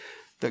say,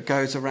 that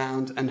goes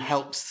around and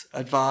helps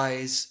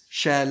advise,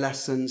 share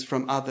lessons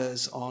from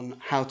others on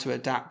how to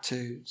adapt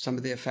to some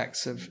of the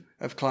effects of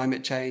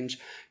climate change.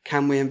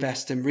 Can we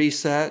invest in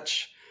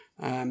research?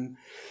 And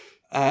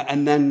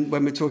then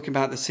when we're talking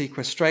about the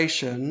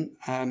sequestration,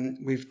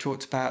 we've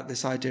talked about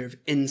this idea of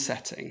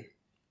insetting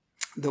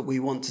that we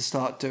want to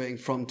start doing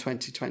from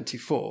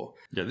 2024.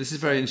 Yeah, this is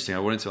very interesting. I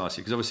wanted to ask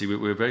you, because obviously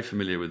we're very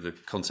familiar with the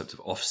concept of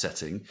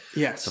offsetting.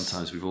 Yes.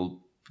 Sometimes we've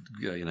all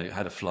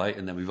had a flight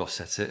and then we've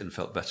offset it and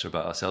felt better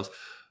about ourselves.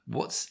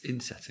 What's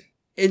insetting?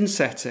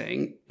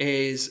 Insetting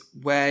is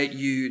where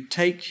you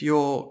take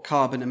your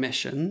carbon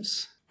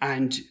emissions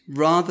and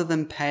rather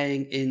than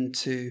paying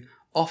into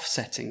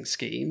offsetting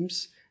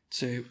schemes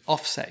to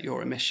offset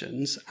your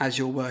emissions as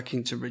you're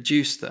working to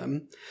reduce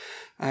them,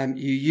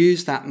 you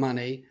use that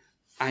money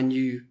and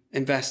you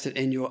invest it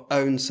in your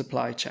own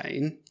supply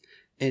chain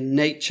in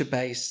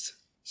nature-based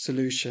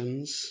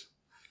solutions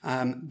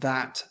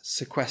that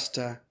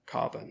sequester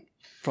carbon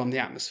from the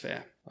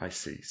atmosphere. I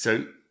see.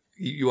 So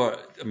you are,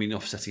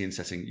 offsetting,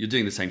 insetting, you're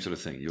doing the same sort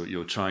of thing.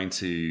 You're trying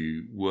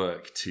to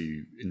work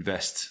to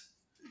invest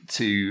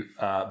to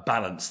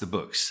balance the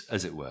books,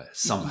 as it were,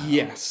 somehow.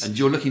 Yes. And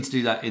you're looking to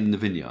do that in the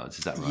vineyards,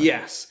 is that right?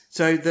 Yes.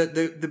 So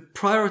the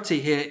priority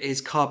here is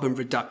carbon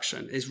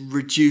reduction, is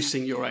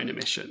reducing your own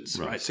emissions,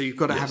 right? So you've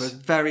got to have a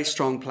very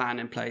strong plan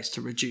in place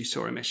to reduce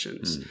your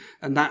emissions.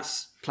 And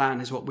that's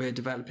plan is what we're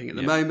developing at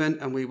the moment,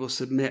 and we will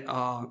submit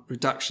our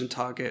reduction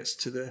targets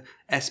to the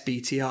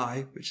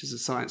SBTi, which is a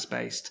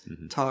science-based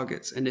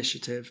targets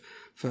initiative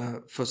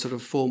for sort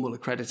of formal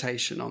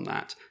accreditation on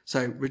that.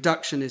 So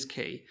reduction is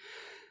key.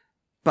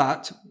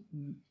 But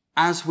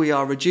as we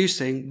are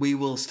reducing, we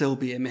will still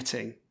be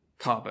emitting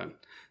carbon.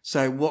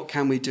 So what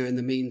can we do in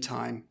the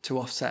meantime to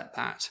offset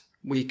that?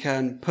 We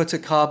can put a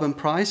carbon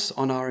price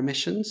on our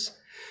emissions.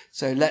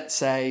 So let's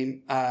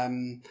say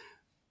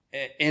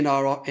in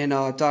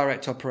our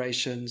direct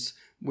operations,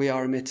 we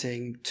are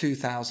emitting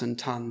 2,000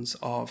 tons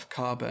of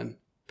carbon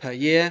per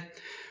year.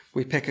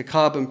 We pick a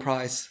carbon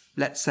price,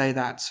 let's say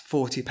that's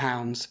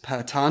 £40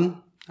 per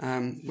ton,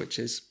 which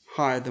is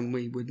higher than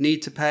we would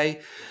need to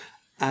pay.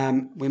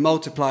 We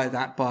multiply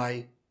that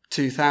by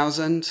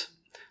 2,000.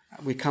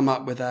 We come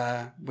up with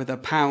a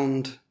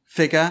pound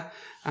figure,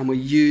 and we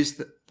use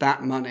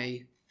that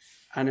money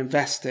and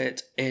invest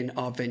it in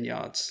our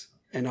vineyards,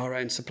 in our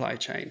own supply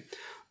chain.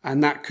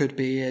 And that could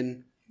be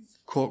in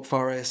cork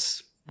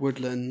forests,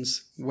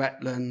 woodlands,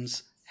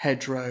 wetlands,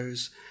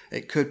 hedgerows.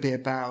 It could be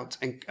about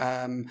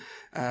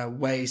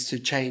ways to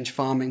change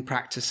farming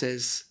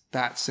practices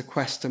that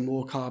sequester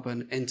more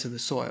carbon into the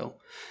soil.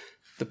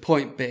 The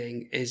point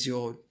being is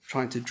you're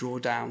trying to draw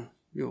down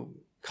your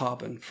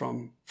carbon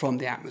from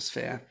the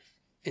atmosphere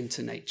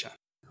into nature.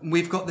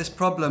 We've got this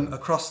problem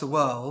across the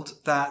world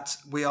that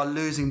we are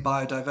losing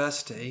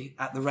biodiversity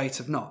at the rate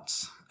of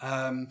knots.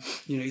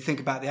 You think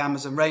about the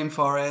Amazon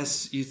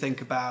rainforest, you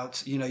think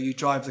about, you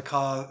drive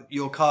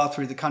your car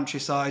through the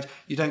countryside,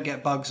 you don't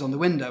get bugs on the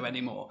window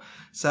anymore.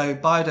 So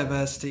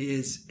biodiversity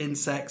is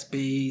insects,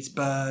 bees,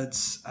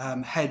 birds,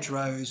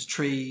 hedgerows,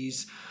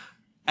 trees,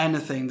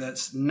 anything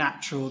that's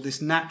natural,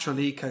 this natural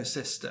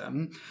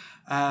ecosystem,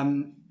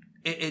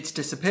 it's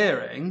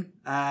disappearing.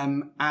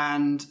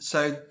 And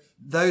so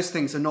those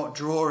things are not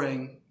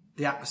drawing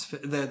the atmosphere,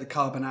 the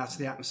carbon out of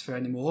the atmosphere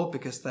anymore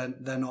because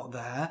they're not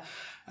there.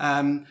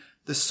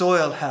 The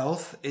soil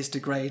health is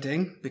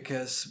degrading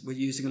because we're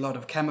using a lot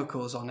of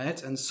chemicals on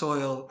it, and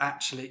soil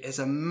actually is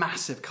a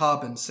massive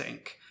carbon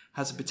sink,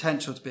 has a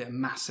potential to be a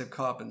massive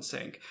carbon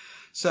sink.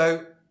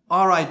 So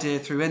our idea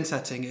through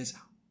insetting is,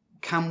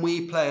 can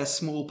we play a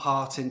small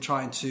part in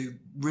trying to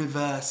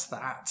reverse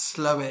that,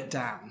 slow it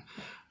down?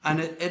 And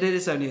it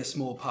is only a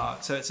small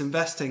part. So it's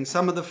investing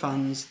some of the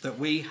funds that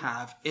we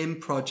have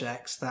in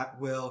projects that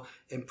will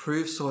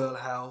improve soil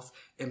health,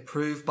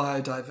 improve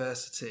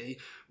biodiversity,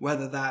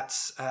 whether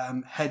that's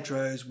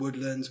hedgerows,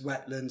 woodlands,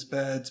 wetlands,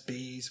 birds,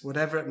 bees,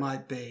 whatever it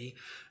might be.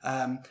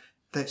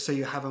 So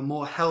you have a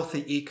more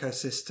healthy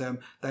ecosystem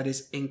that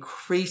is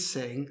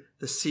increasing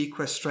the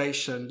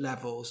sequestration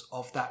levels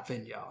of that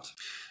vineyard.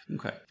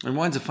 Okay. And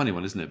wine's a funny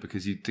one, isn't it?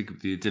 Because you think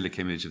of the idyllic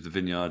image of the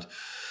vineyard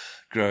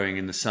growing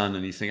in the sun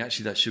and you think,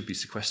 actually, that should be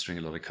sequestering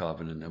a lot of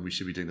carbon and we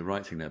should be doing the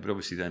right thing there. But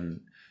obviously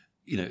then,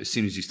 as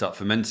soon as you start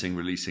fermenting,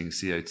 releasing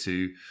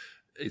CO2,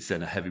 it's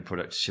then a heavy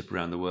product to ship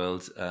around the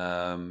world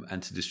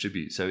and to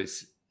distribute. So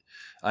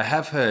I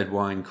have heard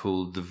wine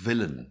called the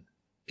villain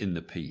in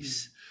the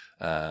piece.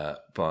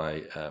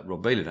 By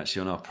Rob Bailyn,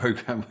 actually, on our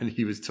programme when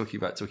he was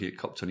talking at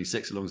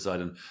COP26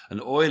 alongside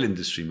an oil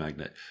industry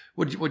magnate.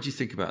 What do you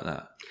think about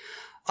that?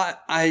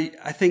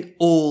 I think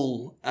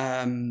all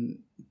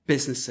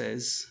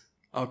businesses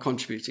are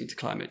contributing to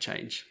climate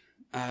change.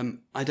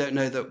 I don't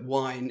know that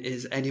wine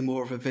is any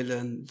more of a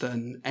villain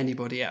than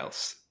anybody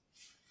else.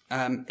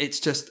 It's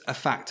just a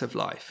fact of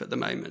life at the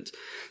moment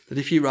that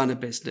if you run a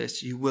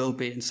business, you will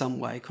be in some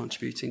way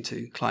contributing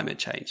to climate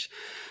change.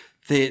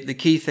 The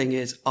key thing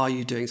is, are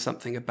you doing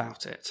something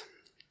about it?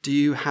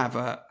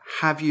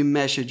 Have you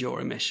measured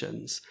your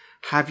emissions?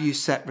 Have you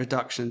set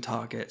reduction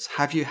targets?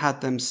 Have you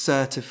had them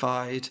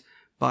certified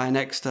by an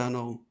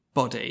external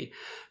body?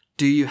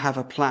 Do you have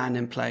a plan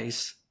in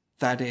place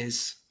that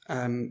is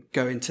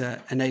going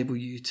to enable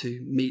you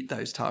to meet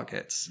those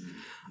targets?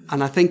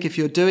 And I think if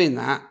you're doing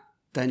that,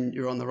 then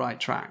you're on the right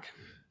track.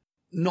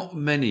 Not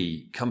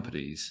many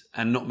companies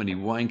and not many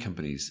wine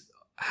companies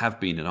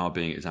have been and are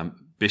being as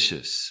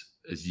ambitious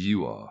as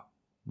you are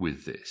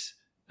with this.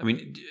 I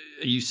mean,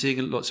 are you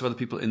seeing lots of other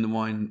people in the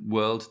wine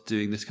world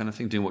doing this kind of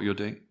thing, doing what you're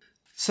doing?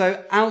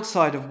 So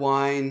outside of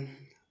wine,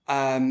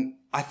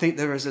 I think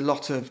there is a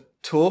lot of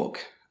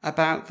talk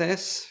about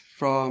this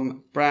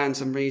from brands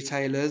and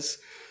retailers.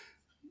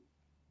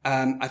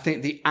 I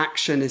think the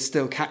action is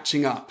still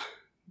catching up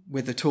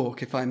with the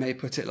talk, if I may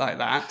put it like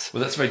that.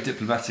 Well, that's a very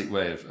diplomatic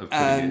way of putting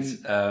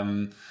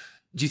it.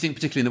 Do you think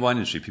particularly in the wine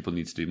industry, people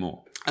need to do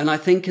more? And I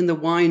think in the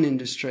wine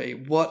industry,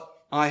 what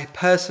I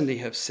personally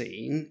have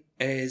seen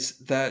is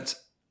that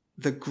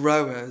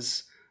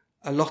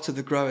a lot of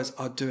the growers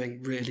are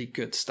doing really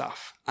good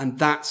stuff. And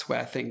that's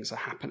where things are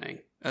happening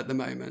at the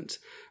moment.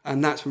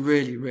 And that's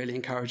really, really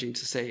encouraging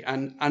to see.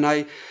 And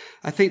I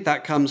think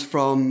that comes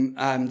from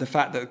the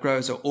fact that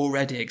growers are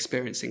already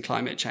experiencing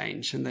climate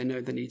change and they know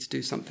they need to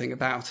do something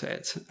about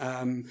it.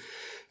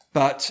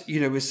 But,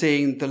 we're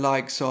seeing the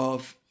likes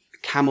of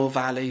Camel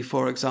Valley,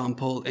 for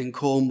example, in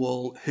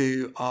Cornwall,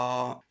 who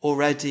are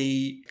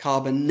already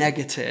carbon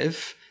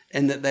negative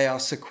in that they are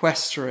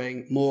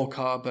sequestering more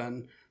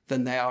carbon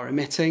than they are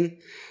emitting.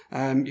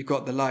 You've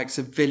got the likes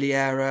of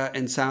Villera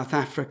in South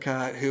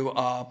Africa, who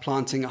are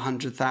planting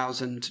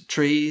 100,000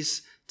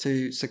 trees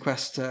to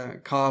sequester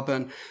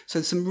carbon. So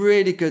there's some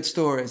really good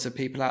stories of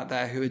people out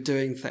there who are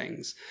doing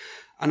things.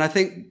 And I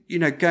think,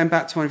 going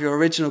back to one of your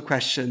original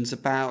questions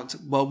about,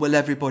 well, will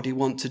everybody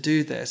want to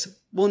do this?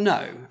 Well,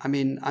 no. I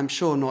mean, I'm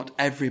sure not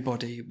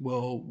everybody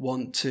will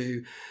want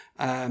to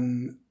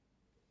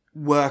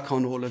work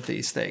on all of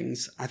these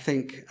things. I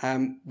think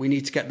we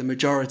need to get the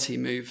majority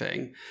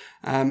moving.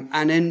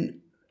 And in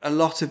a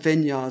lot of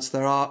vineyards,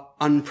 there are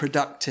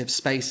unproductive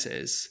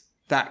spaces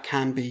that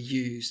can be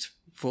used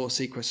for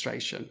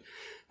sequestration.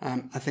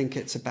 I think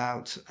it's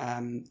about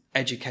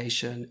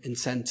education,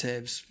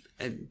 incentives,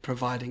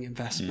 providing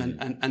investment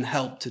and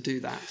help to do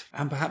that.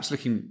 And perhaps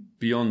looking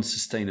beyond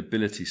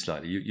sustainability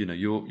slightly,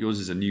 yours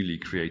is a newly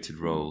created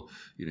role,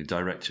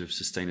 Director of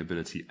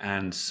Sustainability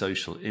and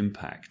Social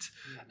Impact.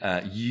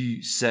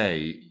 You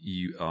say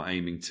you are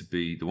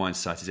the Wine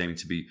Society is aiming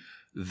to be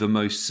the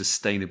most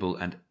sustainable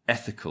and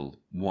ethical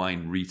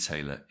wine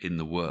retailer in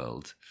the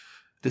world.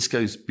 This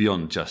goes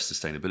beyond just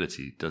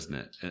sustainability, doesn't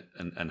it?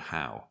 And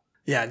how?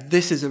 Yeah,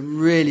 this is a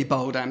really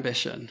bold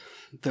ambition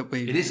that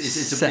we've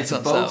set ourselves. It's a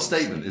bold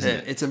statement, isn't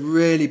it? It's a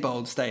really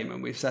bold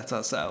statement we've set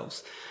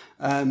ourselves.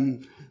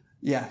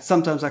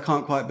 Sometimes I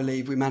can't quite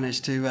believe we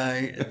managed to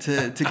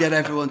get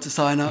everyone to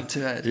sign up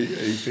to it. Are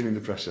you feeling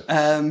the pressure?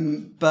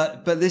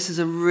 But this is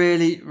a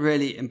really,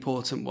 really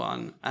important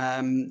one.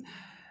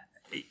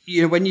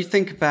 When you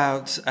think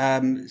about,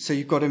 so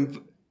you've got,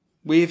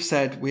 we've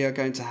said we are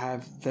going to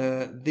have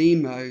the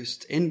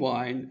most in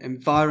wine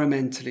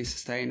environmentally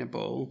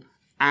sustainable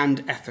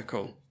and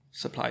ethical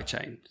supply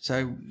chain.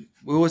 So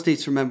we always need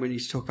to remember we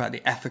need to talk about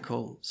the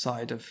ethical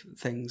side of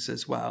things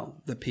as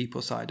well, the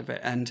people side of it.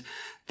 And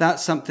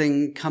that's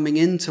something coming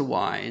into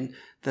wine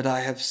that I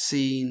have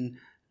seen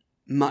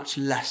much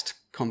less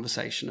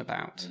conversation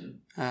about,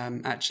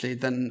 actually,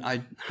 than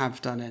I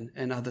have done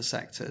in other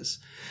sectors.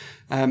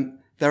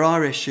 There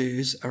are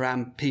issues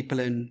around people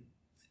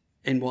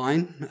in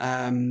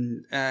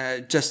wine,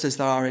 just as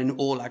there are in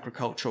all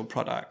agricultural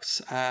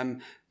products,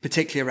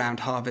 particularly around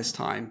harvest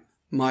time,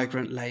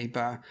 migrant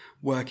labour,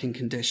 working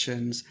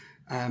conditions,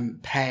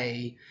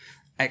 pay,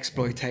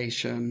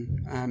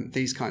 exploitation,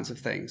 these kinds of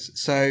things.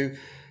 So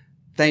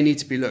they need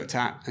to be looked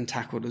at and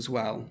tackled as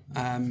well.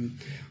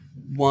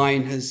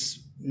 Wine has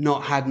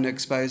not had an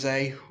expose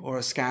or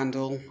a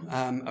scandal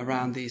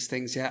around these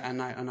things yet,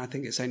 and I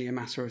think it's only a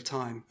matter of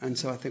time. And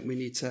so I think we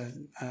need to,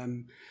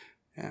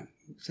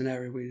 it's an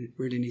area we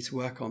really need to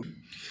work on.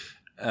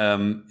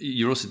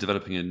 You're also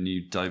developing a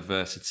new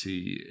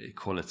diversity,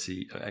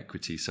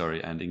 equity,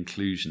 and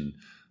inclusion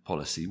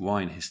policy.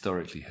 Wine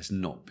historically has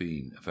not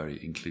been a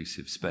very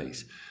inclusive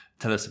space.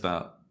 Tell us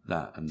about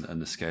that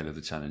and the scale of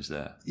the challenge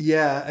there.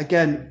 Yeah,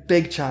 again,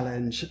 big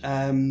challenge.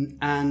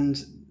 And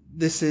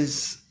this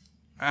is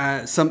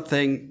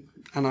something,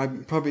 and I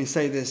probably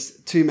say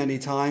this too many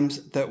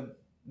times, that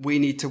we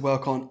need to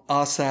work on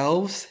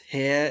ourselves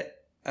here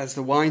as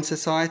the Wine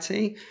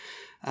Society,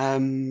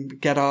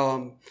 get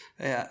our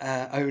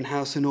own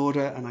house in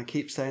order. And I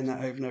keep saying that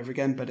over and over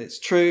again, but it's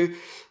true.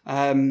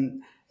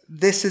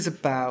 This is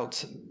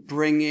about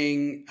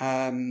bringing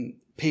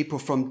people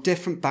from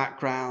different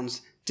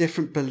backgrounds,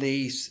 different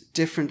beliefs,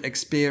 different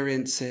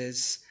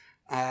experiences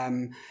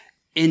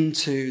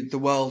into the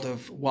world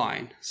of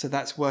wine. So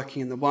that's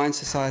working in the Wine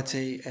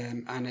Society,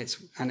 and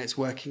it's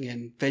working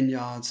in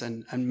vineyards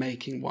and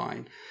making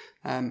wine.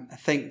 I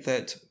think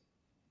that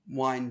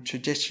wine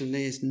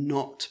traditionally is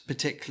not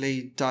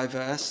particularly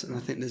diverse, and I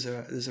think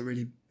there's a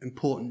really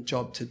important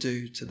job to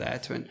do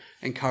to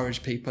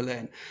encourage people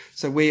in.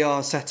 So we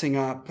are setting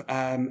up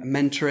a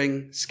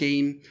mentoring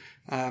scheme,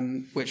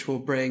 which will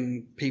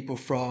bring people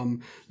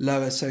from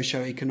lower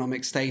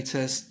socioeconomic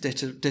status,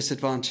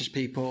 disadvantaged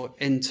people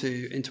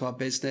into our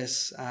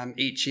business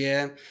each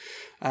year.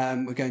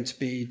 We're going to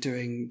be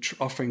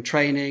offering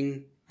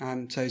training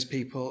to those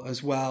people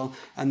as well.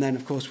 And then,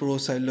 of course, we're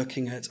also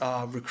looking at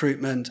our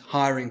recruitment,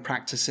 hiring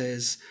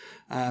practices,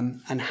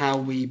 and how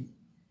we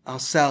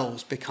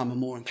ourselves become a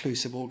more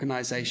inclusive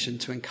organisation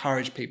to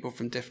encourage people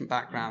from different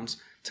backgrounds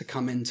to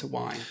come into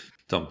wine.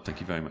 Dom,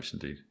 thank you very much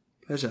indeed.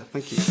 Pleasure.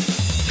 Thank you.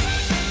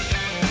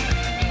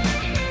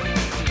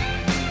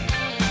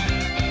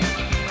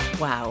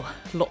 Wow,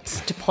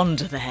 lots to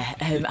ponder there.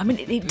 I mean,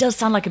 it does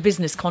sound like a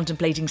business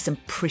contemplating some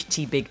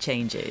pretty big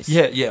changes.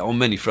 Yeah, on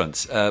many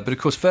fronts. But of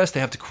course, first they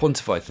have to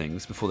quantify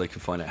things before they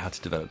can find out how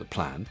to develop the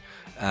plan.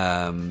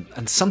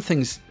 And some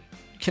things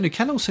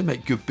can also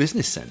make good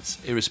business sense,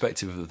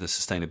 irrespective of the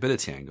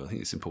sustainability angle. I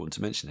think it's important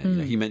to mention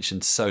here. He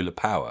mentioned solar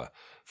power,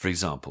 for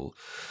example,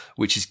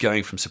 which is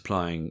going from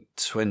supplying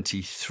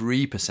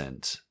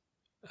 23%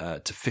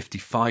 to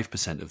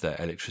 55% of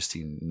their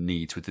electricity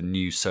needs with the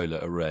new solar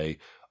array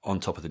on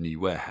top of the new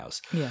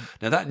warehouse. Yeah.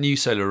 Now, that new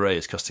solar array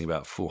is costing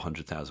about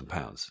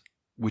 £400,000,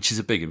 which is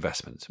a big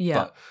investment. Yeah.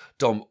 But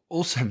Dom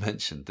also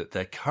mentioned that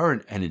their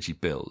current energy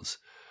bills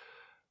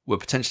were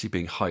potentially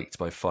being hiked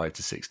by 5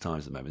 to 6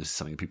 times at the moment. This is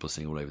something people are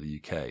seeing all over the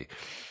UK,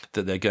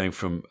 that they're going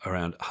from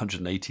around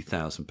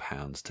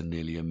 £180,000 to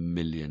nearly £1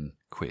 million.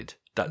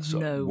 That's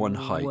one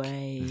hike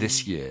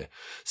this year.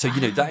 So,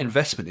 that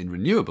investment in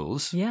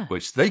renewables,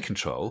 which they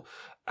control,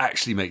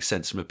 actually makes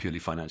sense from a purely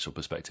financial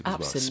perspective as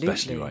well,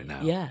 especially right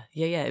now. Yeah.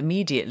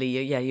 Immediately,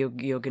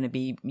 you're going to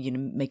be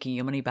making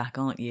your money back,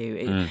 aren't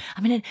you?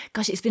 I mean,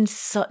 gosh, it's been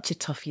such a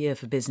tough year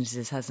for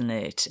businesses, hasn't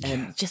it?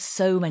 Just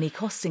so many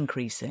costs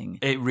increasing.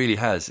 It really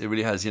has.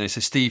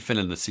 So Steve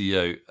Finnan, the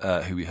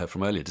CEO, who we heard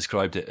from earlier,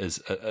 described it as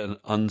an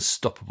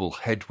unstoppable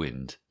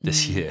headwind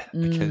this year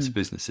against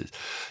businesses.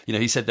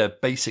 He said their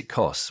basic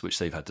costs, which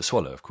they've had to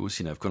swallow, of course,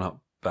 have gone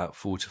up about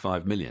 4 to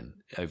 5 million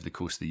over the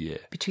course of the year.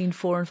 Between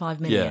 4 and 5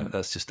 million. Yeah,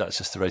 that's just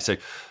the rate. So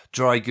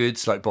dry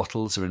goods like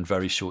bottles are in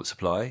very short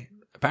supply.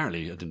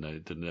 Apparently, I didn't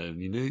know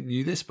you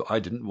knew this, but I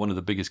didn't. One of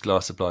the biggest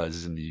glass suppliers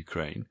is in the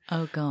Ukraine.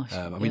 Oh gosh.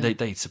 I mean,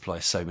 they supply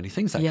so many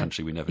things, that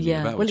country we never knew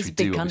about, well, which it's we a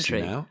big do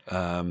country obviously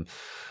now.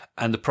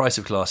 And the price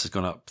of glass has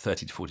gone up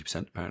 30 to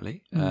 40%,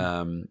 apparently.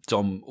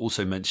 Dom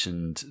also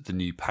mentioned the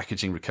new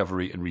packaging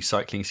recovery and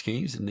recycling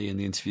schemes in the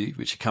interview,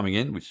 which are coming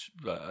in, which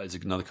is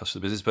another cost for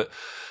the business. But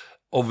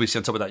obviously,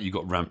 on top of that, you've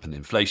got rampant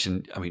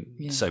inflation. I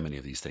mean, so many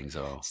of these things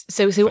are.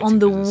 So on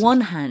the one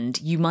hand,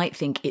 you might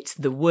think it's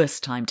the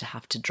worst time to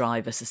have to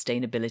drive a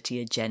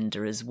sustainability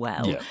agenda as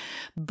well. Yeah.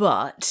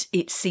 But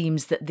it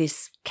seems that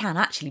this can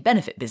actually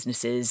benefit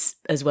businesses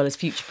as well as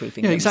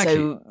future-proofing them.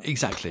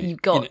 Exactly.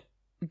 You've got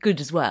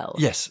good as well.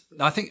 Yes.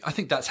 I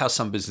think that's how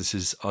some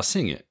businesses are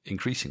seeing it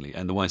increasingly.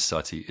 And the Wine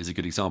Society is a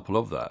good example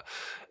of that.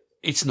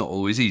 It's not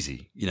always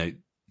easy.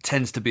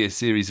 Tends to be a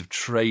series of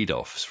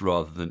trade-offs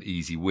rather than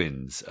easy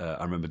wins.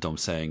 I remember Dom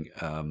saying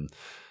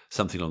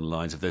something along the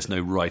lines of there's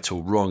no right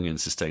or wrong in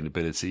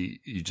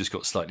sustainability. You just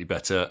got slightly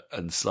better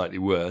and slightly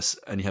worse,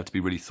 and you have to be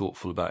really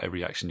thoughtful about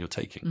every action you're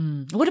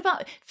taking. What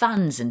about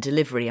vans and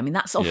delivery? I mean,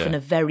 that's often a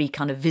very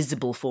kind of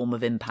visible form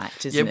of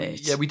impact, isn't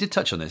it? Yeah, we did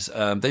touch on this.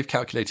 They've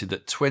calculated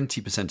that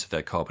 20% of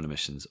their carbon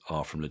emissions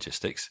are from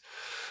logistics,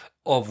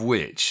 of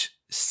which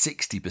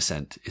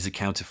 60% is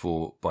accounted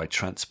for by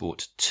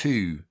transport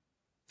to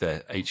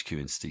their HQ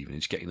in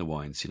Stevenage, getting the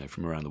wines,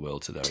 from around the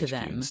world to their To HQ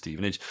them. in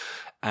Stevenage.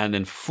 And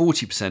then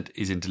 40%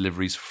 is in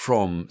deliveries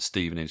from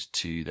Stevenage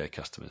to their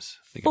customers.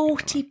 I think I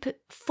get that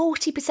right.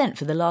 40%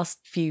 for the last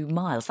few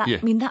miles. Yeah.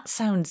 I mean, that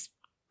sounds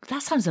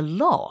a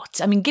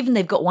lot. I mean, given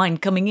they've got wine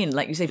coming in,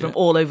 like you say, from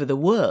all over the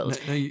world,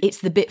 it's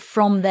the bit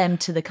from them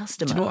to the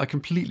customer. Do you know what? I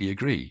completely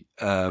agree.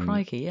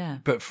 Crikey, yeah.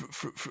 But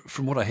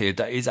from what I hear,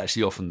 that is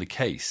actually often the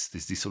case.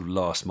 There's these sort of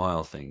last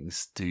mile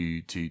things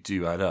do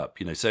add up.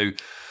 So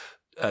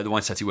the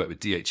Wine Society work with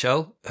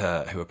DHL,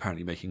 who are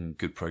apparently making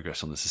good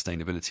progress on the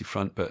sustainability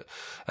front, but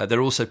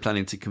they're also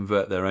planning to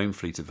convert their own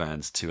fleet of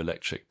vans to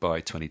electric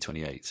by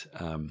 2028.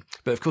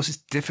 But of course, it's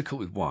difficult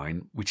with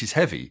wine, which is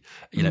heavy,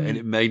 and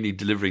it may need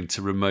delivering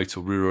to remote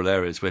or rural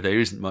areas where there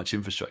isn't much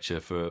infrastructure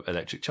for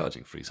electric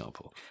charging, for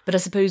example. But I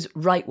suppose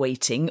right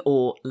weighting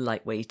or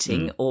light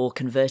weighting or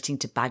converting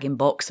to bag in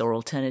box or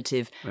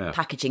alternative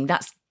packaging,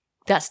 that's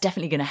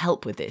definitely going to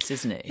help with this,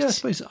 isn't it? Yeah, I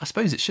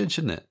suppose it should,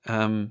 shouldn't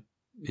it?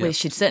 Well, it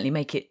should certainly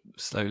make it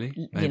slowly,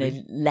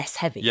 maybe. Less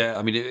heavy. Yeah,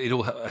 I mean, it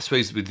all. I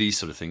suppose with these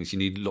sort of things, you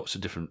need lots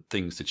of different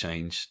things to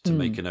change to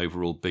make an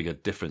overall bigger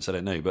difference. I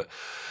don't know, but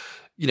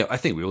I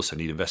think we also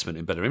need investment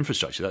in better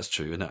infrastructure. That's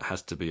true, and that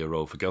has to be a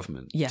role for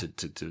government to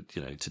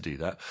do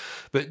that.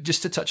 But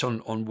just to touch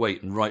on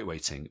weight and right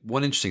weighting,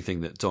 one interesting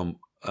thing that Dom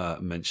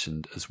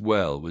mentioned as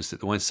well was that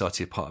the Wine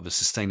Society are part of a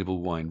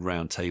sustainable wine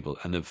roundtable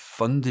and have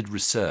funded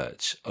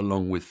research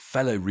along with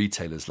fellow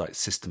retailers like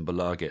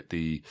Systembolaget,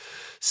 the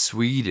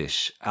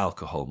Swedish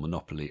alcohol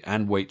monopoly,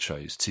 and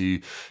Waitrose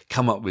to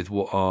come up with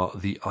what are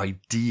the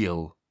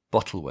ideal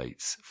bottle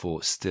weights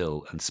for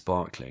still and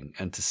sparkling,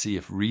 and to see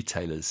if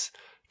retailers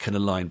can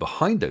align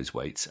behind those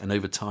weights and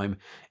over time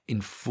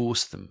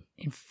enforce them.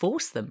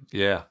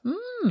 Yeah.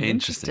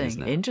 Interesting,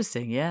 isn't it?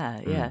 Interesting,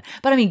 yeah.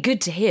 But I mean, good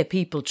to hear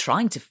people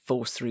trying to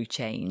force through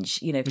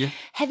change.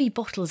 Heavy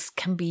bottles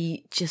can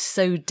be just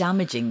so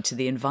damaging to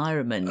the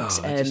environment.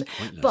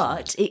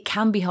 But it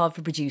can be hard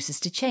for producers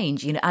to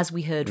change. As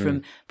we heard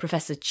from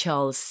Professor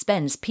Charles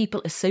Spence,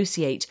 people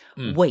associate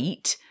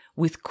weight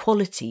with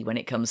quality when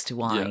it comes to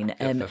wine.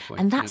 And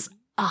that's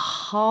a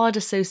hard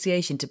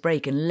association to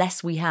break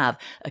unless we have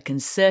a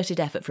concerted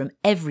effort from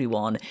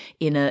everyone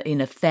in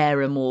a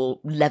fairer, more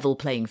level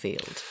playing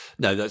field.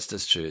 No,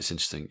 that's true. It's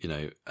interesting.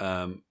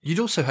 You'd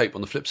also hope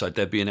on the flip side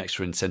there'd be an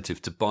extra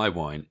incentive to buy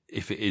wine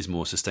if it is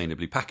more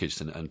sustainably packaged,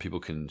 and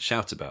people can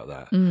shout about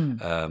that.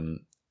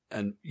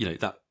 And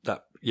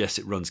that yes,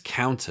 it runs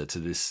counter to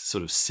this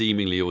sort of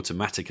seemingly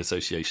automatic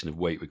association of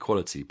weight with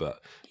quality,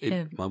 but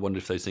I wonder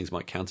if those things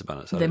might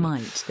counterbalance. They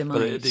might.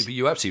 But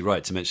you're absolutely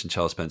right to mention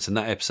Charles Spence, and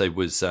that episode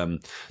was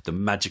The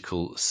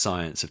Magical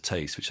Science of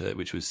Taste,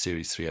 which was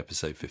Series 3,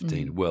 Episode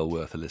 15. Well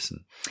worth a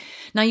listen.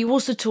 Now, you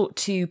also talked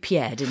to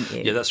Pierre, didn't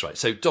you? Yeah, that's right.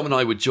 So Dom and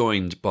I were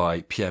joined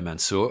by Pierre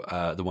Mansour,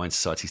 the Wine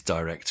Society's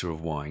Director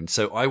of Wine.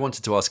 So I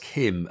wanted to ask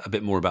him a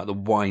bit more about the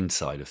wine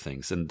side of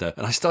things, and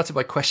I started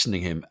by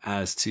questioning him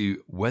as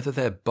to whether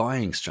their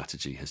buying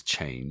strategy has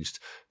changed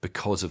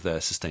because of their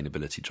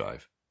sustainability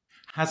drive.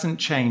 Hasn't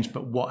changed,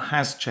 but what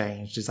has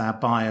changed is our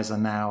buyers are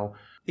now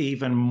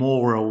even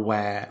more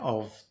aware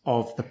of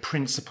the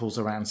principles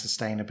around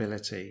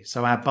sustainability.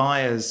 So our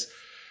buyers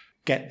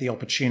get the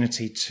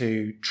opportunity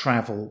to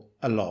travel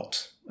a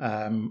lot.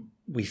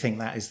 We think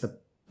that is the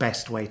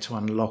best way to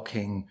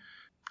unlocking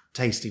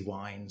tasty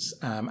wines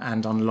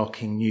and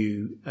unlocking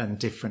new and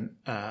different,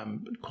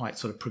 quite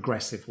sort of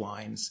progressive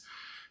wines.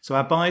 So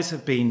our buyers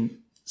have been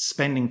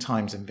spending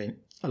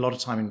a lot of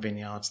time in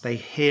vineyards. They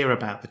hear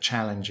about the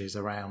challenges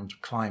around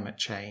climate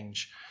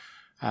change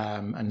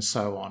and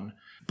so on.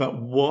 But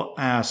what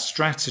our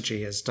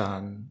strategy has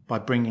done by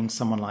bringing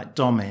someone like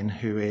Dom in,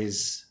 who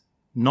is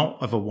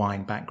not of a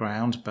wine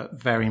background,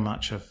 but very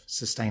much of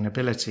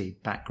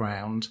sustainability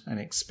background and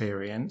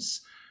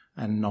experience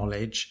and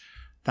knowledge,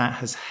 that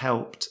has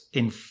helped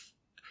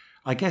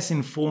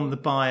inform the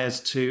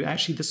buyers to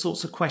actually the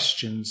sorts of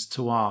questions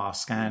to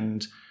ask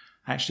and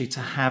actually to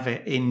have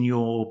it in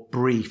your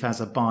brief as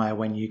a buyer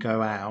when you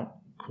go out: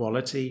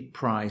 quality,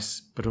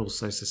 price, but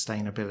also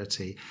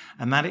sustainability.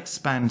 And that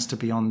expands to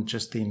beyond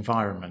just the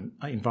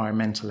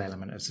environmental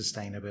element of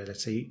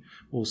sustainability.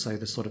 Also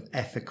the sort of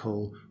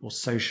ethical or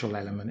social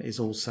element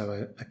is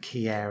also a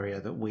key area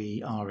that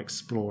we are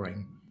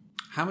exploring.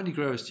 How many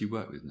growers do you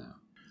work with now?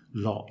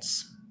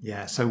 Lots.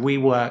 Yeah, so we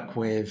work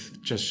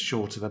with just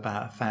short of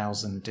about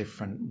 1,000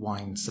 different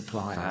wine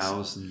suppliers.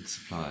 1,000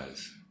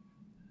 suppliers.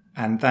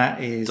 And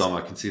that is... Dom,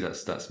 I can see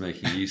that's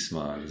making you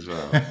smile as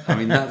well. I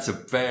mean, that's a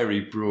very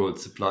broad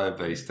supplier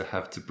base to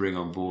have to bring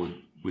on board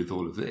with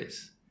all of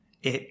this.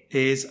 It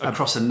is...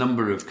 Across a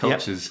number of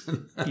cultures.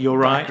 Yep, you're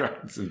right.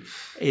 And...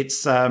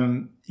 It's,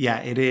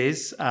 it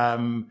is.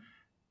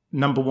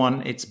 Number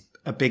one, it's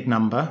a big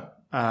number.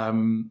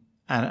 And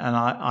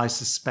I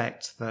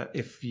suspect that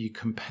if you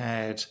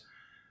compared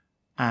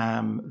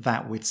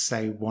that with,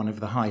 say, one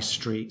of the high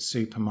street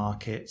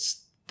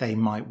supermarkets, they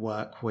might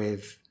work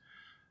with...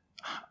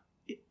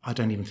 I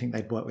don't even think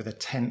they'd work with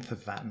 1/10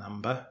 of that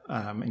number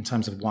in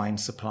terms of wine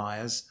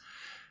suppliers.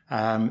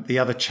 The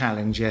other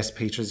challenge, yes,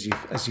 Peter,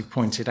 as you've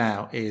pointed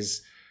out,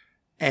 is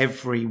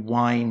every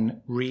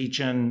wine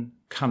region,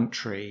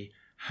 country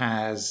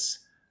has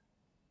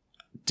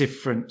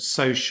different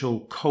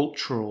social,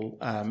 cultural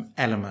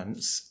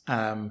elements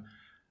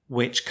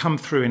which come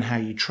through in how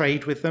you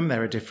trade with them.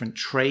 There are different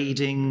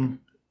trading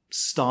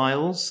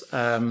styles.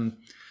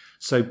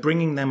 So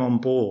bringing them on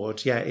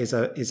board, is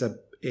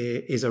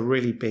a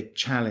really big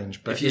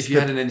challenge. But if you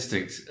had an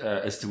instinct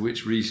as to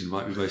which region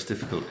might be most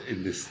difficult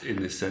in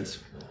this sense,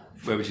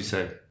 where would you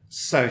say?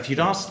 So if you'd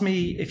asked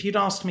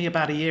me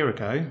about a year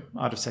ago,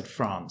 I'd have said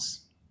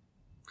France.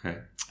 Okay.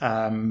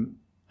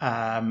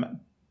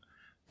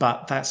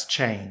 But that's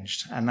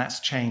changed, and that's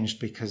changed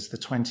because the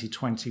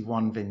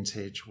 2021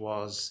 vintage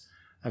was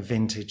a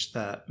vintage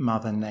that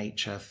Mother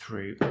Nature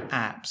threw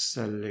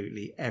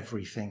absolutely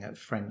everything at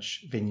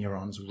French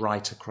vignerons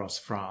right across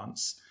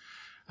France.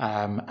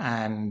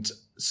 And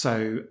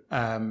so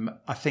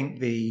I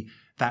think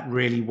that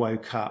really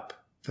woke up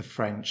the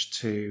French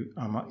to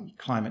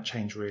climate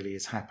change really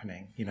is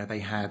happening. You know, they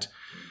had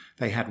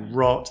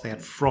rot, they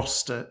had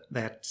frost,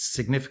 they had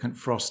significant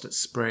frost at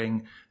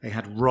spring, they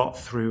had rot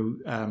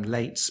through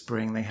late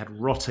spring, they had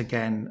rot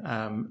again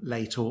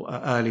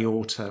early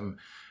autumn,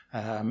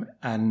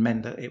 and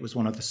meant that it was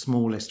one of the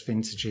smallest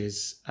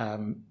vintages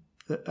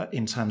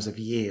in terms of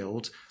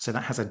yield. So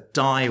that has a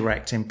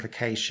direct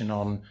implication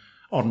on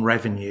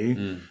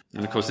revenue.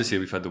 And of course, this year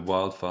we've had the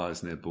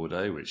wildfires near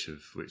Bordeaux, which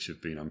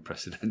have been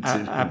unprecedented.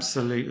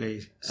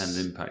 Absolutely, and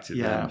impacted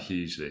them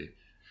hugely.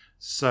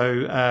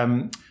 So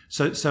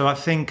I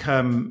think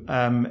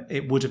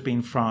it would have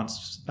been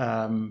France,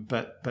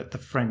 but the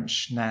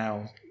French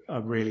now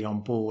are really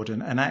on board.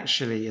 And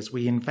actually, as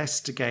we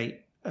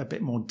investigate a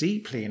bit more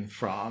deeply in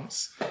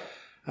France,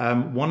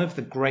 one of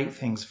the great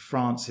things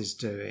France is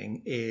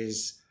doing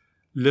is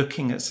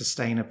looking at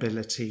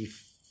sustainability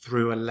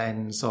through a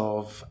lens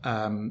of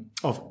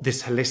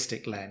this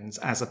holistic lens,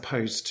 as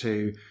opposed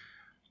to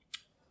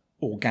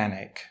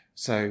organic.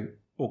 So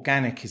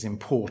organic is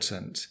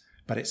important,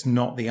 but it's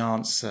not the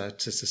answer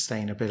to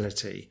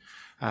sustainability.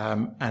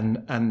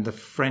 And the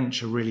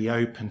French are really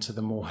open to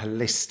the more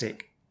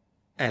holistic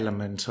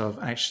element of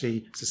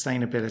actually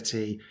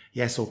sustainability.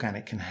 Yes,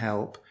 organic can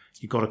help.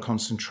 You've got to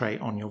concentrate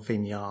on your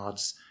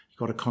vineyards. You've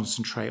got to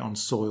concentrate on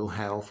soil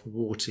health,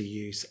 water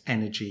use,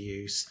 energy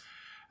use.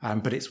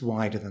 But it's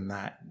wider than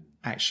that.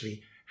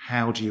 Actually,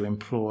 how do you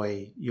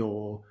employ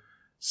your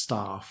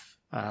staff?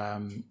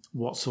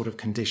 What sort of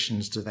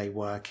conditions do they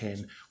work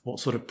in? What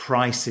sort of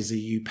prices are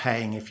you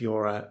paying if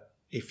you're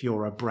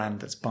a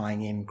brand that's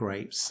buying in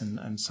grapes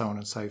and so on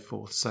and so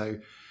forth? So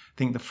I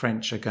think the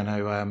French are going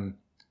to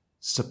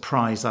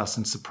surprise us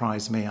and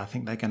surprise me. I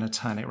think they're going to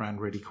turn it around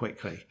really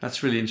quickly.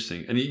 That's really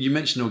interesting. And you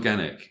mentioned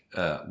organic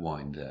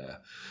wine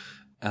there.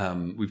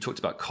 We've talked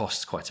about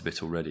costs quite a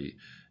bit already.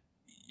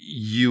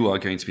 You are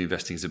going to be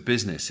investing as a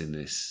business in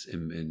this,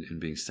 in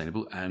being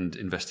sustainable, and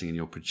investing in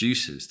your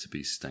producers to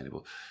be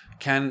sustainable.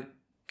 Can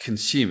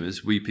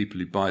consumers, we people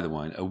who buy the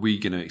wine, are we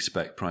going to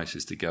expect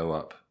prices to go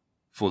up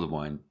for the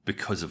wine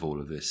because of all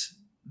of this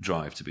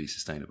drive to be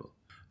sustainable?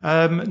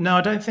 No,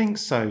 I don't think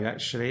so,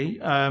 actually.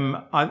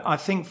 I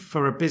think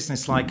for a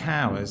business like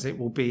ours, it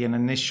will be an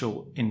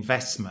initial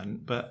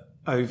investment, but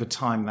over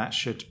time that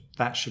should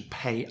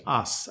pay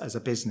us as a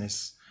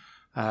business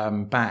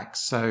back.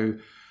 So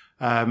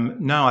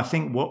no, I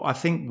think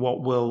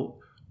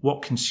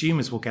what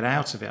consumers will get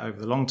out of it over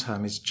the long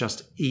term is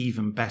just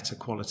even better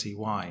quality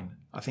wine.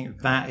 I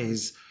think that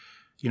is,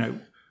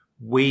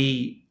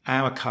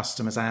 our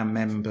customers, our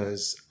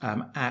members,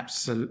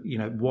 absolutely,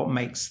 what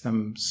makes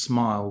them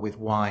smile with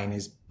wine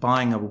is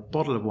buying a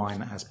bottle of wine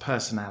that has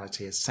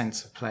personality, a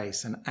sense of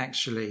place, and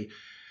actually,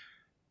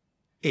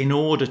 in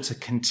order to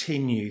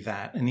continue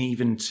that and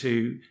even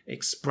to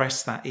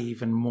express that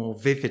even more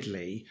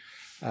vividly,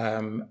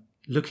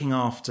 looking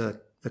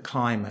after the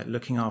climate,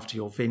 looking after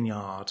your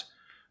vineyard,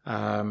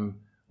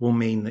 will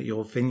mean that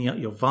your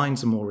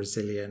vines are more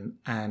resilient,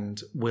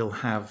 and will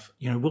have,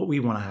 what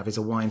we want to have is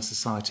a wine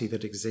society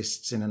that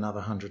exists in another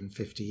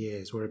 150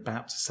 years. We're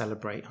about to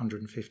celebrate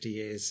 150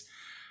 years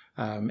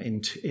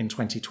in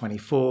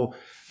 2024,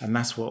 and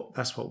that's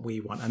what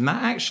we want. And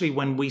that actually,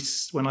 when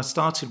I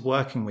started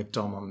working with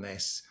Dom on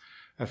this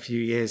a few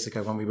years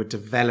ago, when we were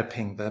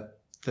developing the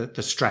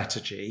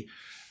strategy,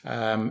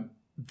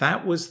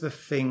 that was the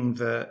thing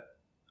that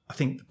I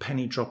think the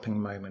penny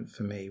dropping moment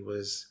for me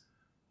was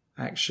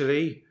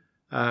actually,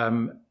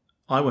 I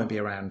won't be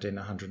around in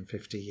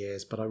 150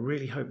 years, but I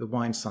really hope the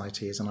Wine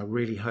Society is, and I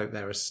really hope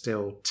there are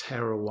still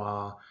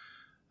terroir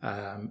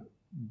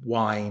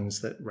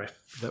wines that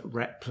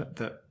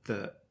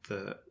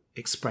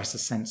express a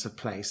sense of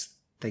place.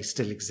 They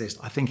still exist.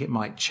 I think it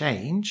might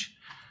change,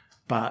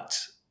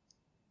 but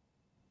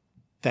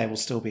there will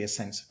still be a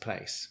sense of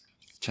place.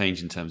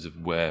 Change in terms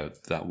of where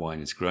that wine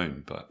is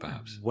grown, but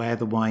perhaps where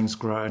the wine's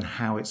grown,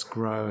 how it's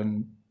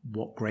grown,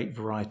 what grape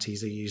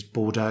varieties are used.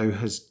 Bordeaux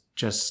has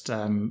just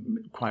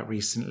quite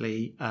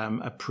recently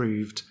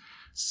approved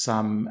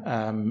some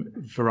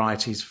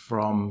varieties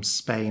from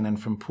Spain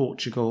and from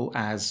Portugal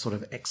as sort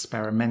of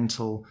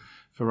experimental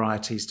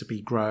varieties to be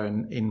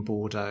grown in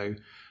Bordeaux.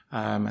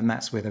 and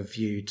that's with a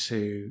view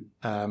to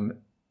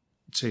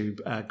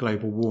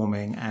global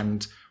warming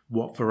and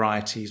what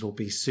varieties will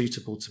be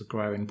suitable to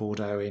grow in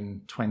Bordeaux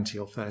in 20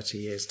 or 30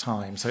 years'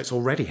 time. So it's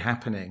already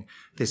happening.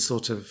 This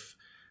sort of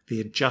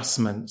the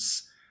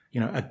adjustments,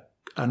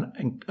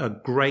 a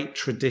great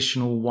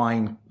traditional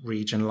wine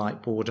region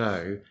like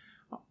Bordeaux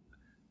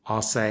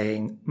are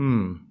saying,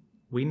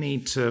 we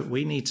need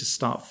to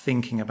start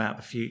thinking about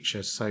the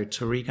future. So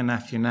Touriga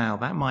Nacional,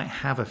 that might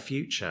have a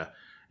future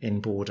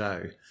in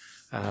Bordeaux.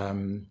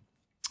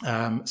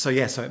 So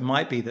it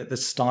might be that the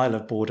style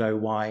of Bordeaux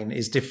wine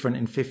is different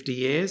in 50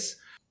 years,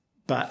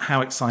 but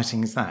how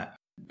exciting is that?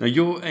 Now,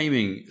 you're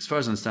aiming, as far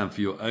as I understand,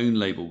 for your own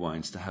label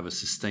wines to have a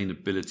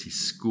sustainability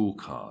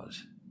scorecard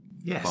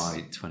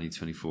by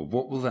 2024.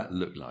 What will that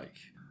look like?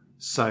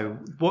 So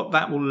what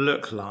that will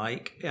look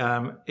like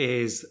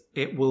is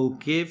it will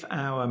give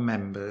our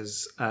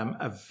members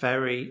a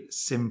very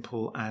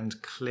simple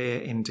and clear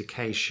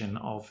indication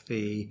of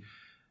the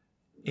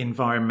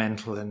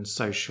environmental and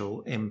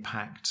social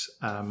impact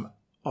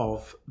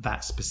of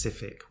that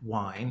specific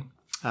wine.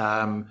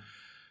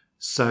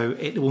 So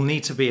it will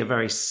need to be a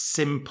very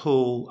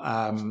simple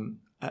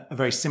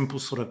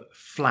sort of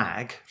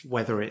flag,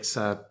 whether it's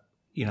a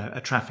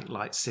traffic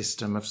light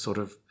system of sort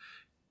of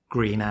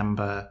green,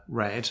 amber,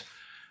 red.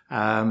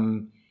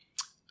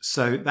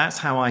 So that's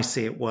how I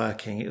see it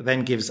working. It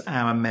then gives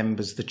our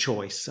members the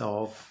choice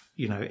of,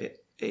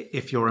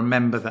 if you're a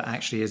member that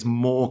actually is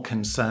more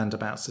concerned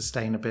about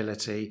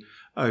sustainability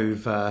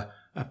over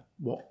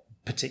what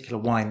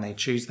particular wine they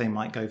choose, they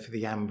might go for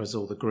the ambers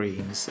or the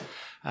greens.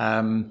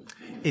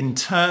 In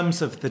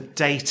terms of the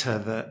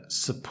data that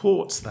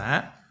supports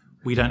that,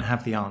 we don't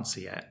have the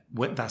answer yet.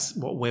 That's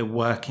what we're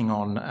working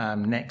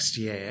on next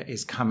year,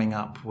 is coming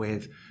up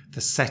with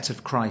the set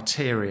of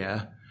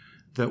criteria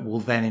that will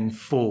then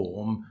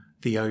inform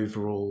the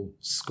overall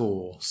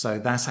score. So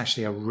that's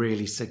actually a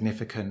really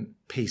significant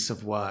piece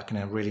of work and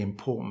a really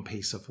important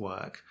piece of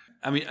work.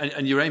 I mean,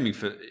 and you're aiming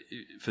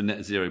for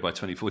net zero by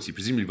 2040.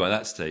 Presumably by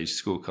that stage,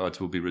 scorecards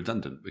will be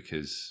redundant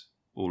because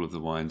all of the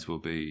wines will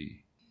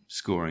be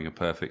scoring a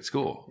perfect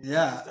score.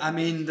 Yeah, I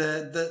mean,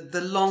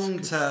 the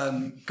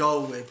long-term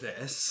goal with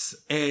this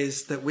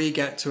is that we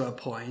get to a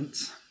point,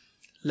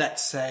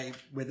 let's say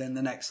within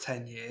the next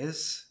 10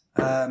 years,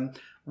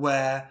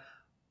 where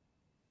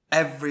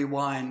every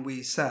wine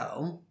we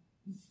sell,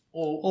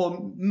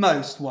 or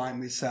most wine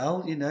we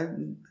sell,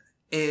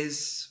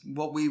 is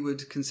what we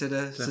would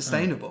consider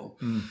sustainable,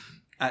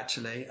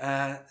 actually,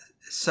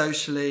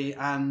 socially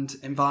and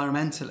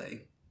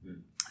environmentally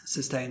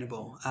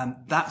sustainable.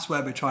 That's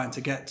where we're trying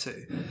to get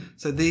to.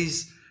 So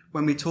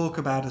when we talk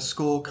about a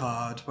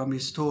scorecard, when we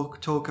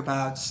talk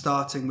about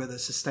starting with a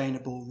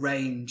sustainable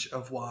range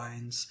of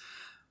wines,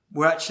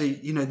 we're actually,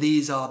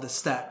 these are the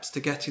steps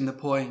to getting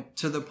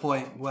to the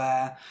point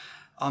where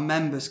our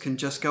members can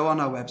just go on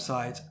our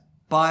website,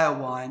 buy a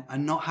wine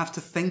and not have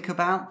to think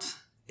about,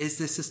 is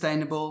this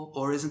sustainable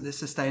or isn't this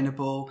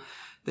sustainable?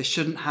 They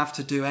shouldn't have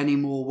to do any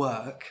more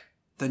work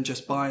than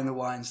just buying the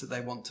wines that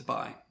they want to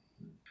buy.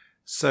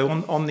 So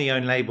on the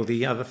own label,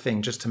 the other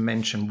thing just to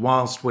mention,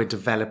 whilst we're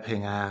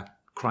developing our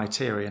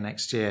criteria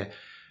next year,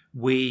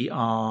 we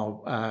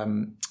are,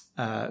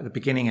 at the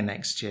beginning of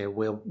next year,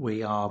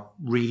 we are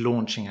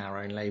relaunching our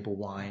own label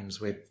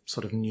wines with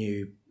sort of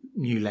new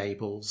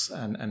labels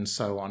and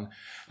so on.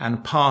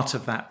 And part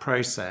of that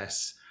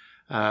process,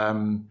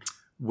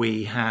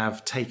 we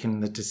have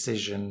taken the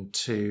decision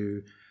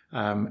to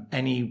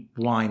any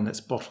wine that's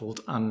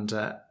bottled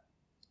under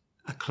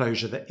a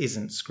closure that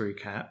isn't screw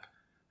cap,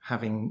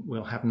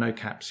 will have no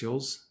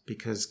capsules,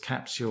 because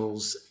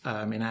capsules,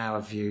 in our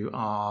view,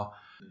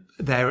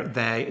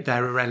 they're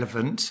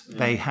irrelevant.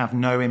 They have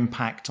no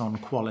impact on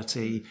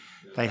quality.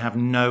 They have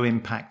no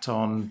impact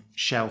on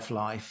shelf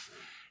life.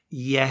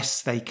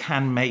 Yes, they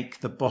can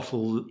make the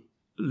bottle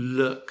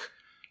look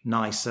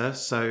nicer.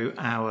 So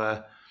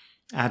our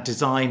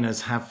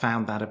designers have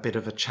found that a bit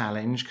of a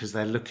challenge, because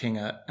they're looking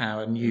at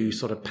our new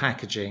sort of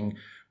packaging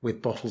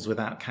with bottles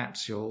without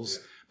capsules.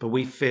 But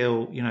we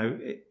feel,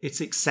 it's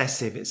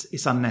excessive.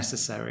 It's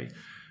unnecessary.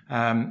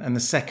 And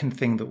the second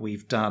thing that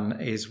we've done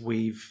is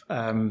we've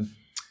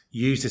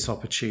used this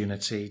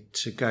opportunity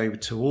to go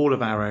to all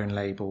of our own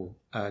label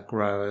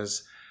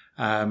growers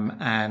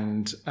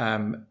and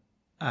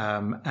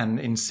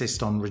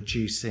insist on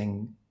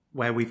reducing,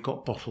 where we've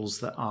got bottles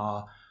that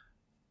are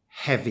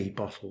heavy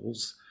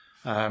bottles,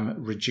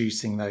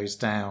 reducing those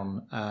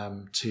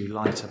down to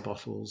lighter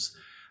bottles.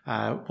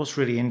 What's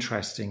really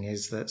interesting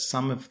is that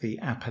some of the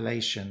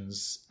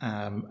appellations,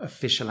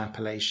 official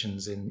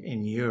appellations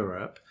in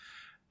Europe,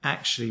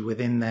 actually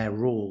within their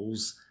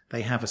rules,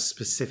 they have a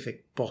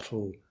specific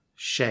bottle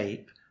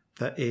shape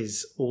that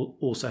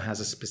also has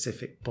a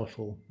specific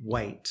bottle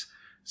weight.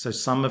 So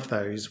some of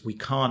those we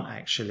can't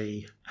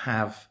actually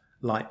have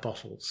light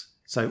bottles.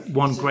 So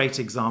one great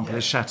example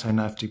is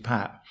Châteauneuf du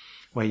Pape,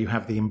 where you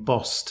have the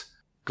embossed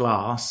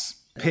glass.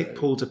 Pic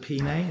Paul de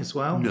Pinet as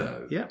well.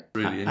 No, yeah,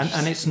 really interesting.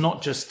 And it's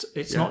not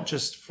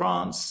just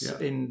France.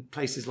 Yeah. In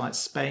places like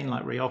Spain,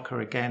 like Rioja,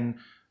 again,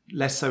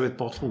 less so with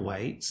bottle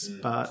weights,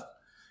 but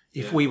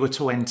if we were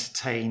to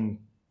entertain,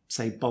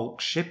 say,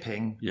 bulk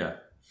shipping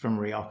from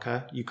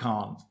Rioja, you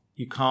can't.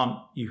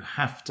 You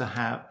have to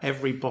have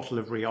every bottle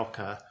of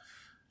Rioja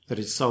that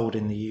is sold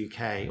in the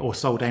UK or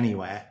sold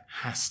anywhere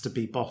has to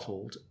be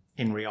bottled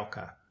in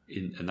Rioja.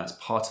 And that's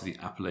part of the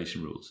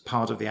appellation rules?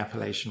 Part of the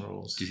appellation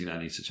rules. Do you think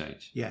that needs to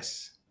change?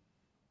 Yes.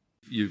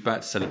 You're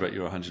about to celebrate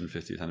your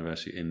 150th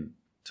anniversary in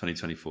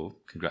 2024.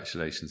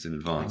 Congratulations in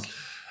advance.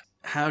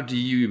 How do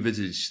you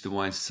envisage the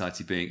Wine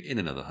Society being in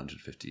another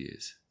 150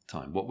 years'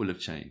 time? What will have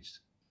changed,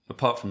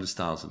 apart from the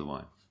styles of the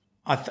wine?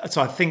 I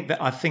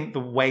think the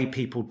way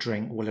people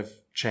drink will have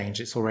changed.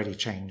 It's already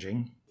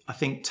changing. I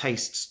think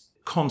tastes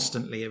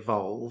constantly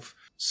evolve.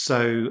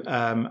 So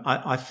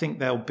I think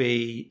there'll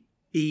be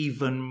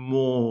even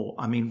more.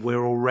 I mean,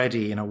 we're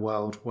already in a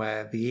world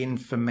where the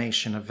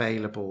information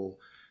available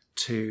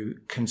to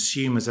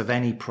consumers of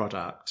any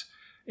product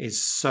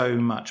is so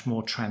much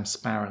more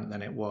transparent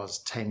than it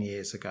was 10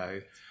 years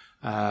ago.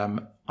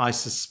 I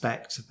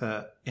suspect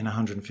that in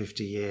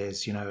 150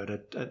 years, you know,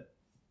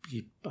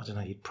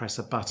 you'd press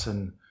a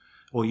button,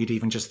 or you'd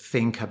even just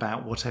think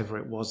about whatever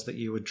it was that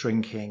you were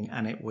drinking,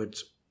 and it would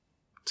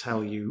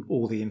tell you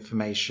all the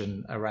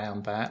information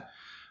around that.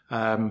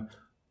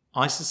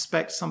 I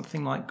suspect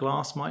something like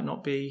glass might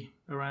not be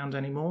around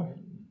anymore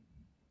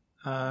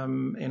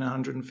in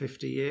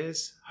 150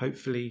 years,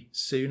 hopefully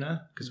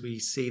sooner, because we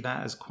see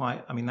that as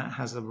that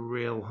has a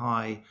real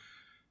high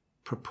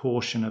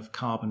proportion of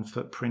carbon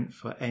footprint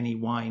for any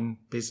wine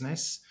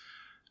business.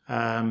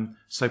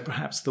 So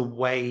perhaps the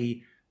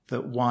way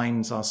that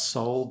wines are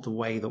sold, the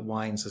way that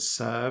wines are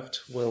served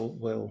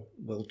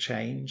will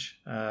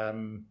change.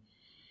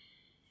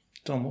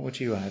 Don, what would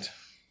you add?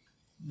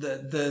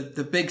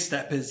 The big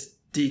step is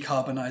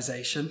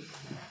decarbonisation.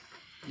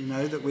 You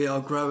know, that we are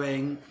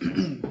growing,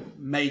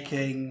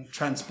 making,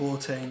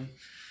 transporting,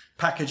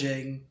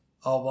 packaging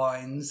our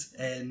wines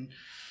in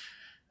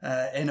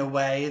a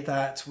way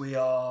that we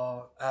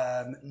are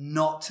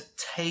not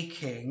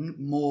taking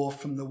more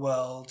from the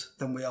world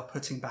than we are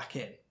putting back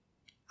in.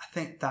 I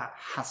think that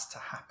has to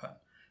happen,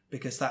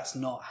 because that's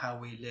not how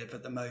we live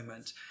at the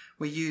moment.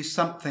 We use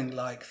something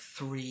like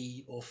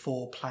 3 or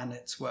 4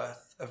 planets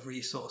worth of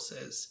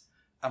resources,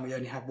 and we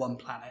only have one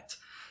planet.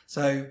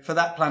 So for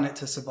that planet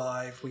to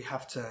survive, we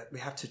have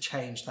to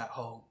change that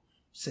whole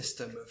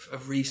system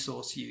of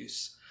resource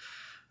use.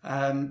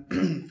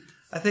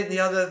 I think the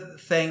other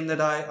thing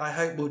that I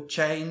hope will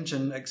change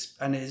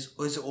and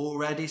is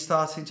already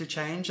starting to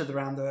change are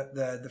around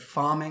the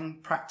farming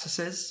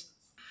practices.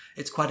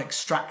 It's quite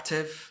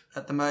extractive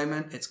at the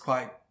moment. It's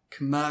quite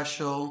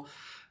commercial.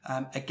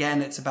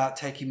 Again, it's about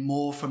taking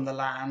more from the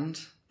land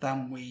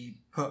than we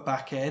put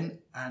back in.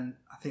 And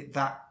I think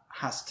that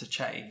has to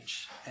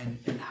change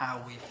in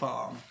how we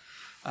farm.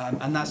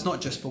 And that's not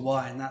just for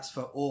wine, that's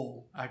for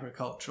all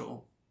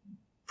agricultural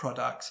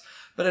products.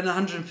 But in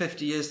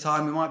 150 years'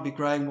 time, we might be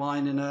growing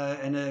wine in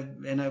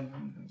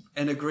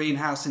a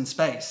greenhouse in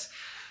space.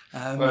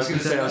 Well, I was going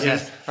to say,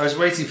 I was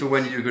waiting for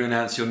when you were going to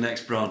announce your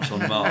next branch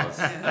on Mars.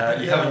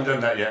 You haven't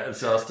done that yet,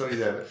 so I'll stop you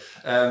there.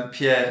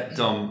 Pierre,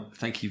 Dom,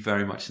 thank you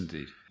very much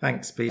indeed.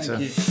 Thanks, Peter.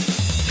 Thank you.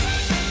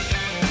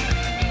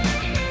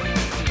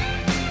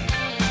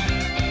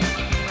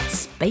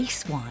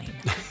 Space wine.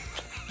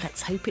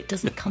 Let's hope it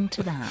doesn't come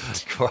to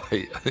that.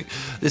 Quite. I think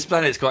this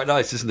planet's quite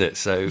nice, isn't it?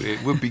 So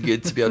it would be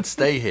good to be able to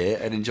stay here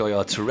and enjoy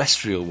our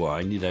terrestrial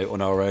wine, you know, on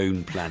our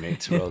own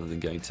planet, rather than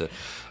going to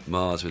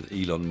Mars with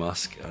Elon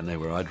Musk. I know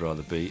where I'd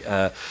rather be.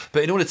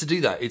 But in order to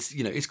do that,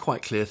 it's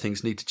quite clear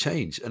things need to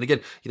change. And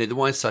again, you know, the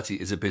Wine Society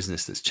is a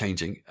business that's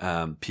changing.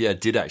 Pierre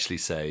did actually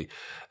say,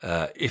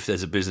 if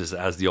there's a business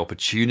that has the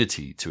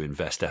opportunity to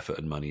invest effort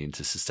and money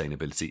into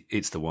sustainability,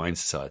 it's the Wine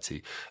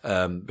Society,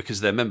 because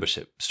of their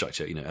membership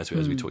structure, you know, as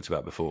we talked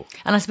about before.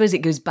 And I suppose it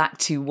goes back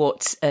to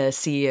what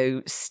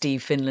CEO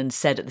Steve Finland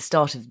said at the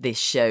start of this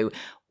show.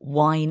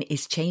 Wine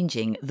is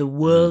changing, the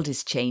world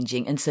is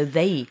changing, and so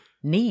they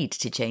need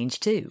to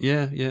change too.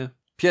 Yeah.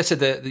 Pierre said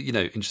that, you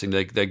know, interesting,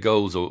 their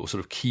goals or sort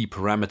of key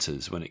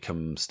parameters when it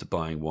comes to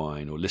buying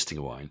wine or listing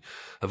a wine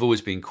have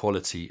always been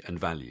quality and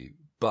value.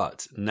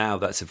 But now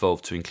that's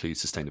evolved to include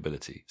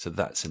sustainability. So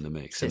that's in the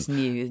mix. So it's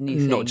new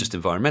thing. Not just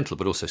environmental,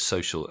 but also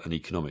social and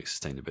economic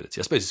sustainability.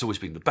 I suppose it's always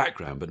been the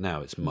background, but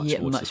now it's much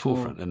more to the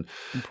forefront. And,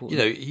 important. You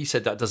know, he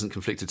said that doesn't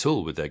conflict at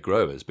all with their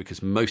growers,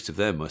 because most of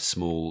them are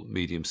small,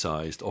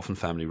 medium-sized, often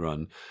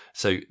family-run,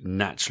 so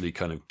naturally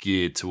kind of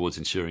geared towards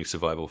ensuring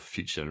survival for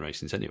future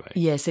generations anyway.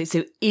 Yeah, so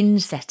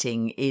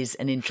insetting is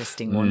an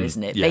interesting one,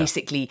 isn't it? Yeah.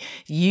 Basically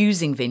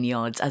using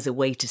vineyards as a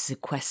way to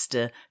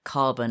sequester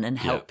carbon and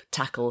help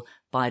tackle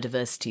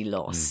biodiversity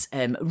loss,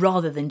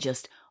 rather than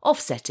just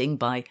offsetting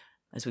by,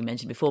 as we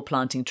mentioned before,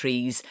 planting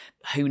trees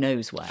who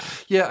knows where.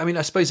 Yeah, I mean,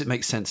 I suppose it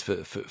makes sense for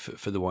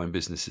the wine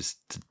business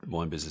to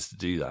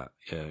do that.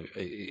 You know,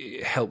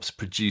 it helps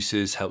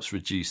producers, helps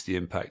reduce the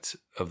impact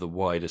of the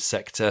wider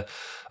sector.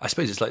 I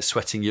suppose it's like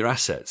sweating your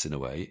assets in a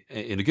way,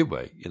 in a good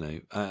way, you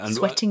know. And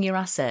Sweating your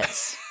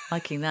assets,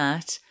 liking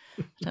that.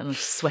 I'm not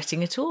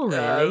sweating at all,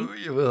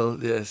 really. Well,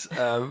 yes.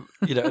 And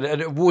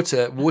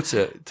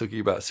water. Talking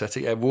about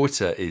sweating,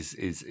 water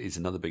is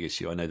another big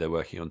issue. I know they're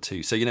working on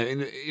too. So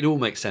it all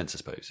makes sense, I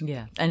suppose.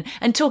 Yeah,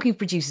 and talking of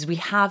producers, we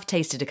have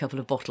tasted a couple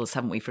of bottles,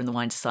 haven't we, from the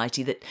Wine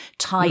Society that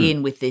tie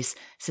in with this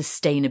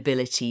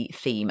sustainability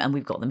theme, and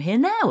we've got them here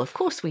now. Of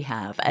course, we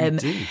have. And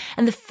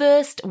the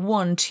first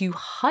one to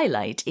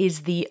highlight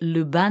is the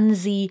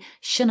Lubanzi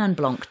Chenin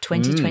Blanc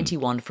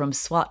 2021 from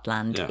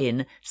Swartland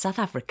in South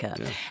Africa.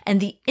 Yeah. And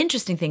the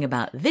interesting thing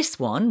about this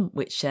one,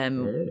 which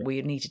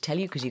we need to tell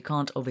you because you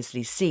can't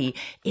obviously see,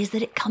 is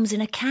that it comes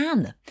in a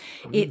can.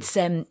 It's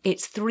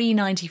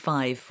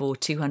 $3.95 for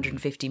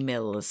 250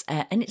 mils,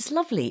 and it's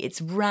lovely.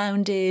 It's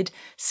rounded,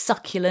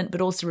 succulent,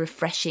 but also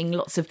refreshing.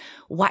 Lots of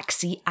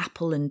waxy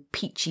apple and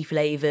peachy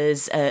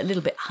flavours, a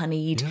little bit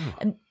honeyed,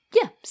 and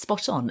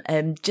spot on.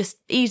 Just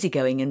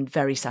easygoing and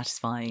very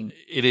satisfying.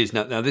 It is.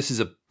 Now this is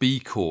a B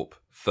Corp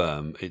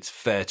firm. It's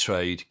fair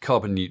trade,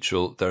 carbon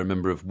neutral. They're a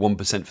member of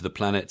 1% for the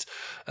Planet.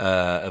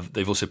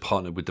 They've also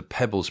partnered with the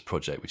Pebbles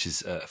Project, which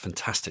is a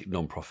fantastic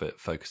non-profit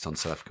focused on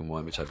South African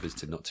wine, which I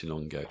visited not too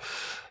long ago.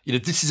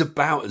 This is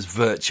about as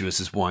virtuous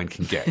as wine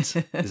can get,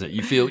 isn't it?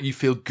 You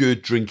feel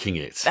good drinking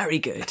it. Very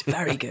good,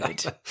 very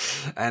good.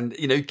 And,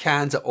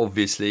 cans are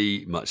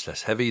obviously much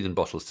less heavy than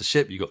bottles to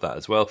ship. You got that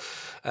as well.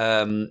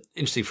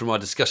 Interesting, from our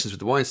discussions with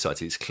the Wine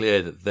Society, it's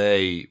clear that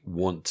they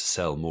want to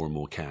sell more and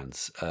more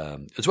cans,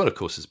 as well, of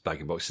course, as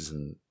bag-in boxes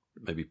and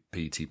maybe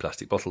PET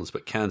plastic bottles,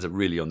 but cans are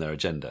really on their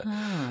agenda.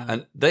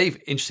 And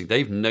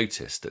they've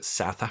noticed that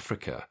South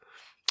Africa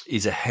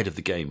is ahead of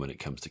the game when it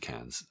comes to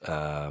cans.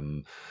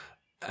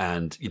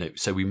 And,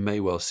 so we may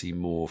well see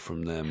more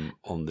from them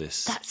on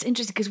this. That's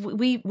interesting because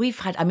we've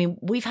had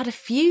a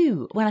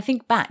few, when I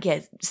think back,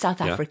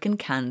 South African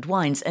canned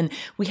wines. And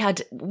we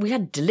had a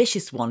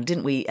delicious one,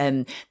 didn't we?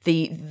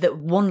 The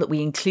one that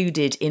we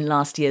included in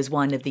last year's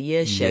Wine of the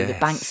Year show, the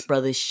Banks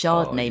Brothers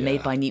Chardonnay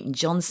made by Newton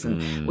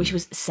Johnson, which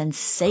was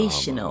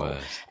sensational.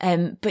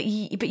 But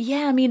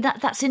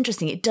that's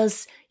interesting. It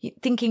does,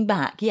 thinking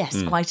back,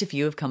 quite a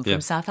few have come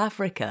from South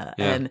Africa.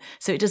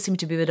 So it does seem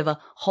to be a bit of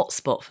a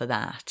hotspot for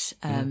that.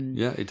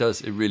 It does.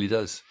 It really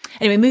does.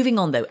 Anyway, moving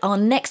on though, our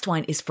next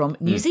wine is from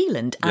New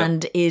Zealand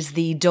and is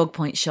the Dog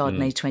Point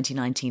Chardonnay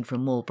 2019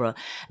 from Marlborough.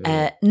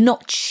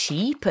 Not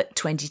cheap at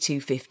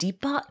 $22.50,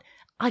 but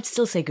I'd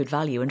still say good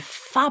value and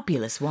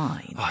fabulous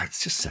wine. Oh,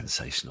 it's just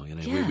sensational.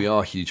 We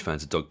are huge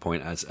fans of Dog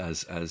Point,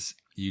 as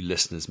you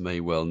listeners may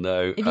well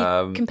know. If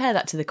you compare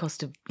that to the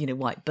cost of,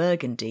 white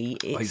Burgundy,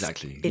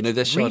 exactly. It's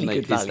their Chardonnay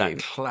really good is value.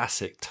 that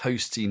classic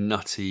toasty,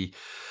 nutty,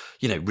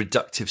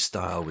 reductive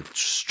style with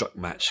struck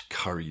match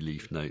curry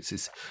leaf notes.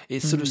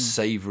 It's sort of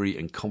savoury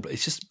and complex.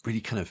 It's just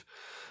really kind of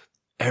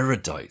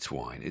erudite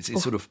wine. It's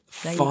sort of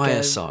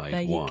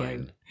fireside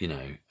wine.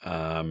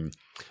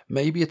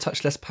 Maybe a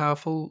touch less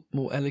powerful,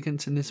 more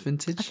elegant in this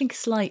vintage. I think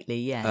slightly,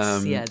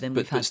 yes. Than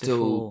we've had but still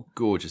before.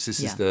 Gorgeous. This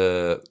is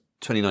the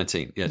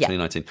 2019.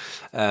 2019.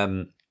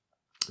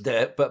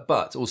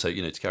 But also,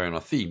 to carry on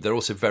our theme, they're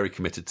also very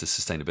committed to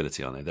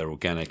sustainability, aren't they? They're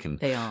organic and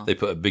they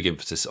put a big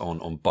emphasis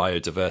on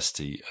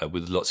biodiversity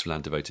with lots of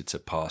land devoted to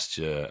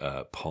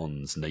pasture,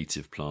 ponds,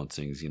 native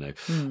plantings,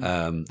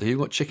 They've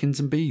got chickens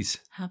and bees.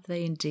 Have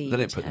they indeed? They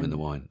don't put them in the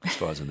wine, as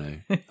far as I know.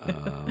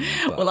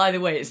 Well, either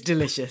way, it's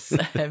delicious.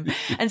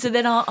 And so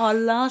then our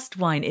last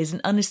wine is an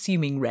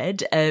unassuming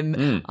red.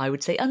 I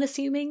would say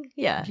unassuming.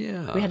 Yeah.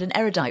 We had an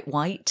erudite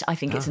white. I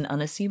think it's an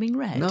unassuming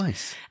red.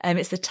 Nice.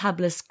 It's the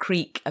Tablas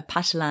Creek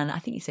Patalan. I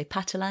think you say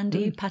Patalan, do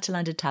you?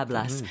 Patalanda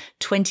Tablas,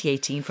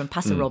 2018 from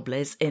Paso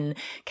Robles in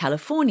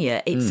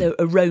California. It's a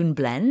Rhone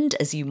blend,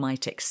 as you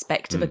might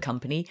expect, of a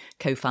company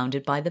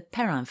co-founded by the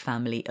Perrin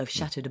family of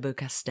Chateau de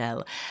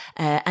Beaucastel.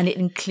 And it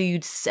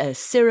includes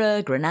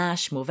Syrah,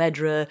 Grenache,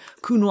 Mourvèdre,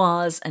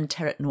 Counoise and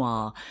Terret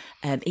Noir.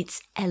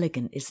 It's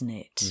elegant, isn't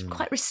it?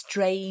 Quite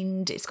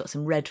restrained. It's got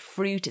some red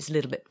fruit. It's a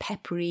little bit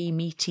peppery,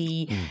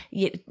 meaty.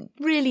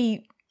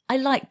 Really, I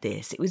liked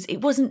this.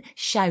 It wasn't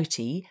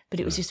shouty, but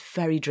it was just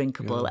very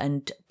drinkable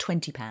and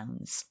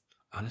 £20.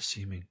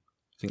 Unassuming.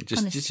 I think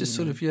just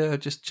sort of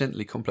just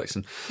gently complex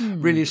and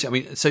really interesting. I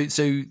mean, so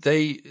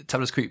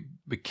Tablas Creek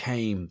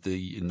became the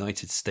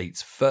United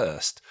States'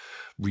 first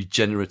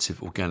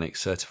regenerative organic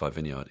certified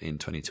vineyard in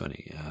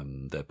 2020.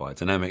 They're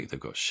biodynamic. They've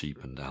got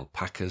sheep and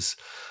alpacas.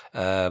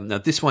 Now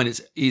this wine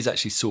is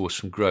actually sourced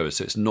from growers,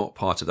 so it's not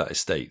part of that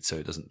estate. So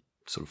it doesn't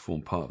sort of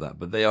form part of that,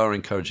 but they are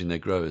encouraging their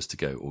growers to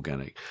go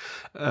organic.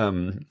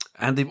 And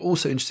they've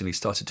also interestingly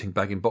started doing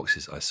bag in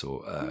boxes, I saw,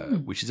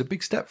 which is a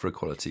big step for a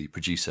quality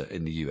producer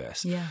in the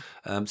US.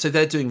 So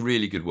they're doing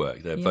really good work.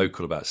 They're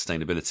vocal about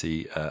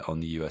sustainability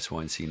on the US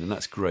wine scene, and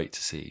that's great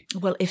to see.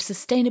 Well, if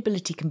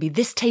sustainability can be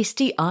this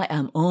tasty, I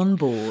am on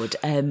board.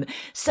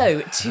 So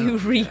to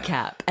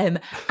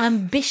recap,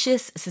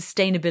 ambitious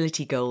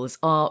sustainability goals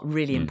are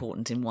really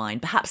important in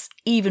wine, perhaps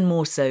even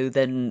more so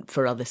than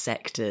for other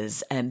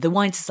sectors. The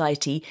Wine Society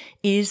Society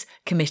is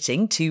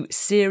committing to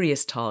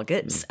serious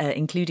targets,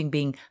 including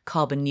being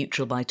carbon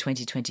neutral by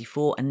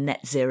 2024 and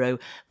net zero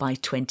by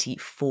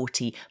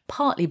 2040,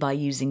 partly by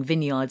using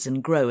vineyards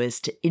and growers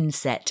to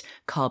inset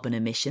carbon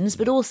emissions,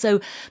 but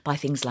also by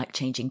things like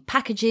changing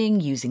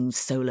packaging, using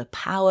solar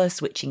power,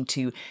 switching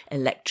to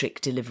electric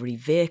delivery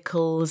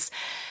vehicles.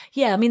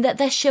 Yeah, I mean,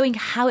 they're showing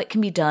how it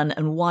can be done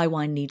and why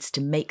wine needs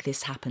to make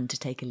this happen to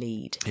take a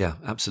lead. Yeah,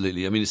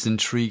 absolutely. I mean, it's an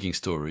intriguing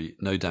story.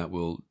 No doubt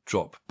we'll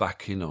drop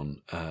back in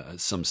on at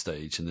some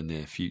stage in the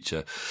near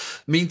future.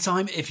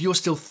 Meantime, if you're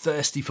still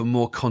thirsty for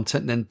more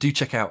content, then do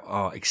check out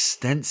our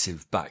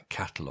extensive back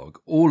catalogue,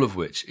 all of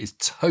which is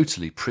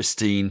totally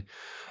pristine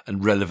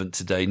and relevant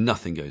today.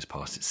 Nothing goes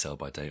past its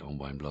sell-by date on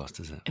Wine Blast,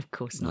 does it? Of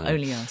course not. No.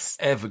 Only us.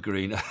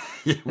 Evergreen.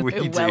 Yeah,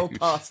 We're well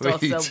past our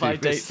sell-by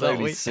dates, aren't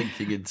we? We're slowly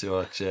sinking into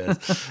our chairs.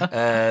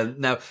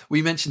 Now,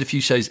 we mentioned a few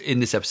shows in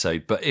this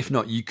episode, but if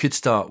not, you could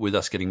start with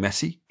us getting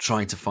messy,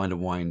 trying to find a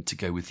wine to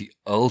go with the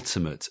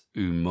ultimate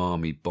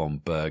umami bomb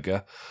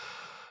burger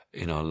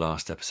in our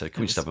last episode.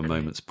 Can we just have a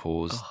moment's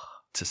pause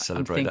to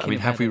celebrate that? I mean,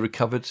 have we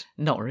recovered?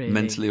 Not really.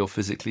 Mentally or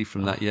physically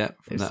from that yet?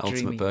 From that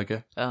ultimate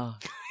burger? Oh,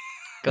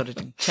 got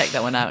to check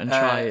that one out and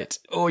try it.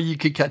 Or you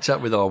could catch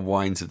up with our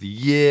wines of the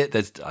year.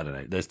 There's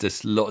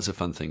just lots of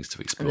fun things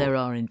to explore. There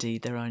are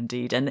indeed.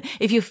 And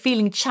if you're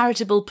feeling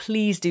charitable,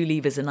 please do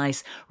leave us a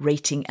nice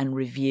rating and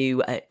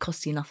review. It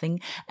costs you nothing,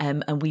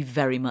 and we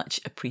very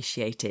much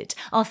appreciate it.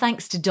 Our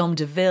thanks to Dom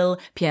DeVille,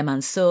 Pierre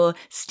Mansour,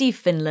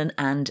 Steve Finlan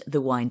and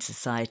the Wine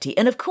Society.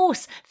 And of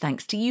course,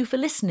 thanks to you for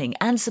listening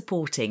and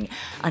supporting.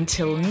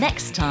 Until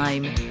next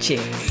time,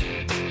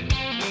 cheers.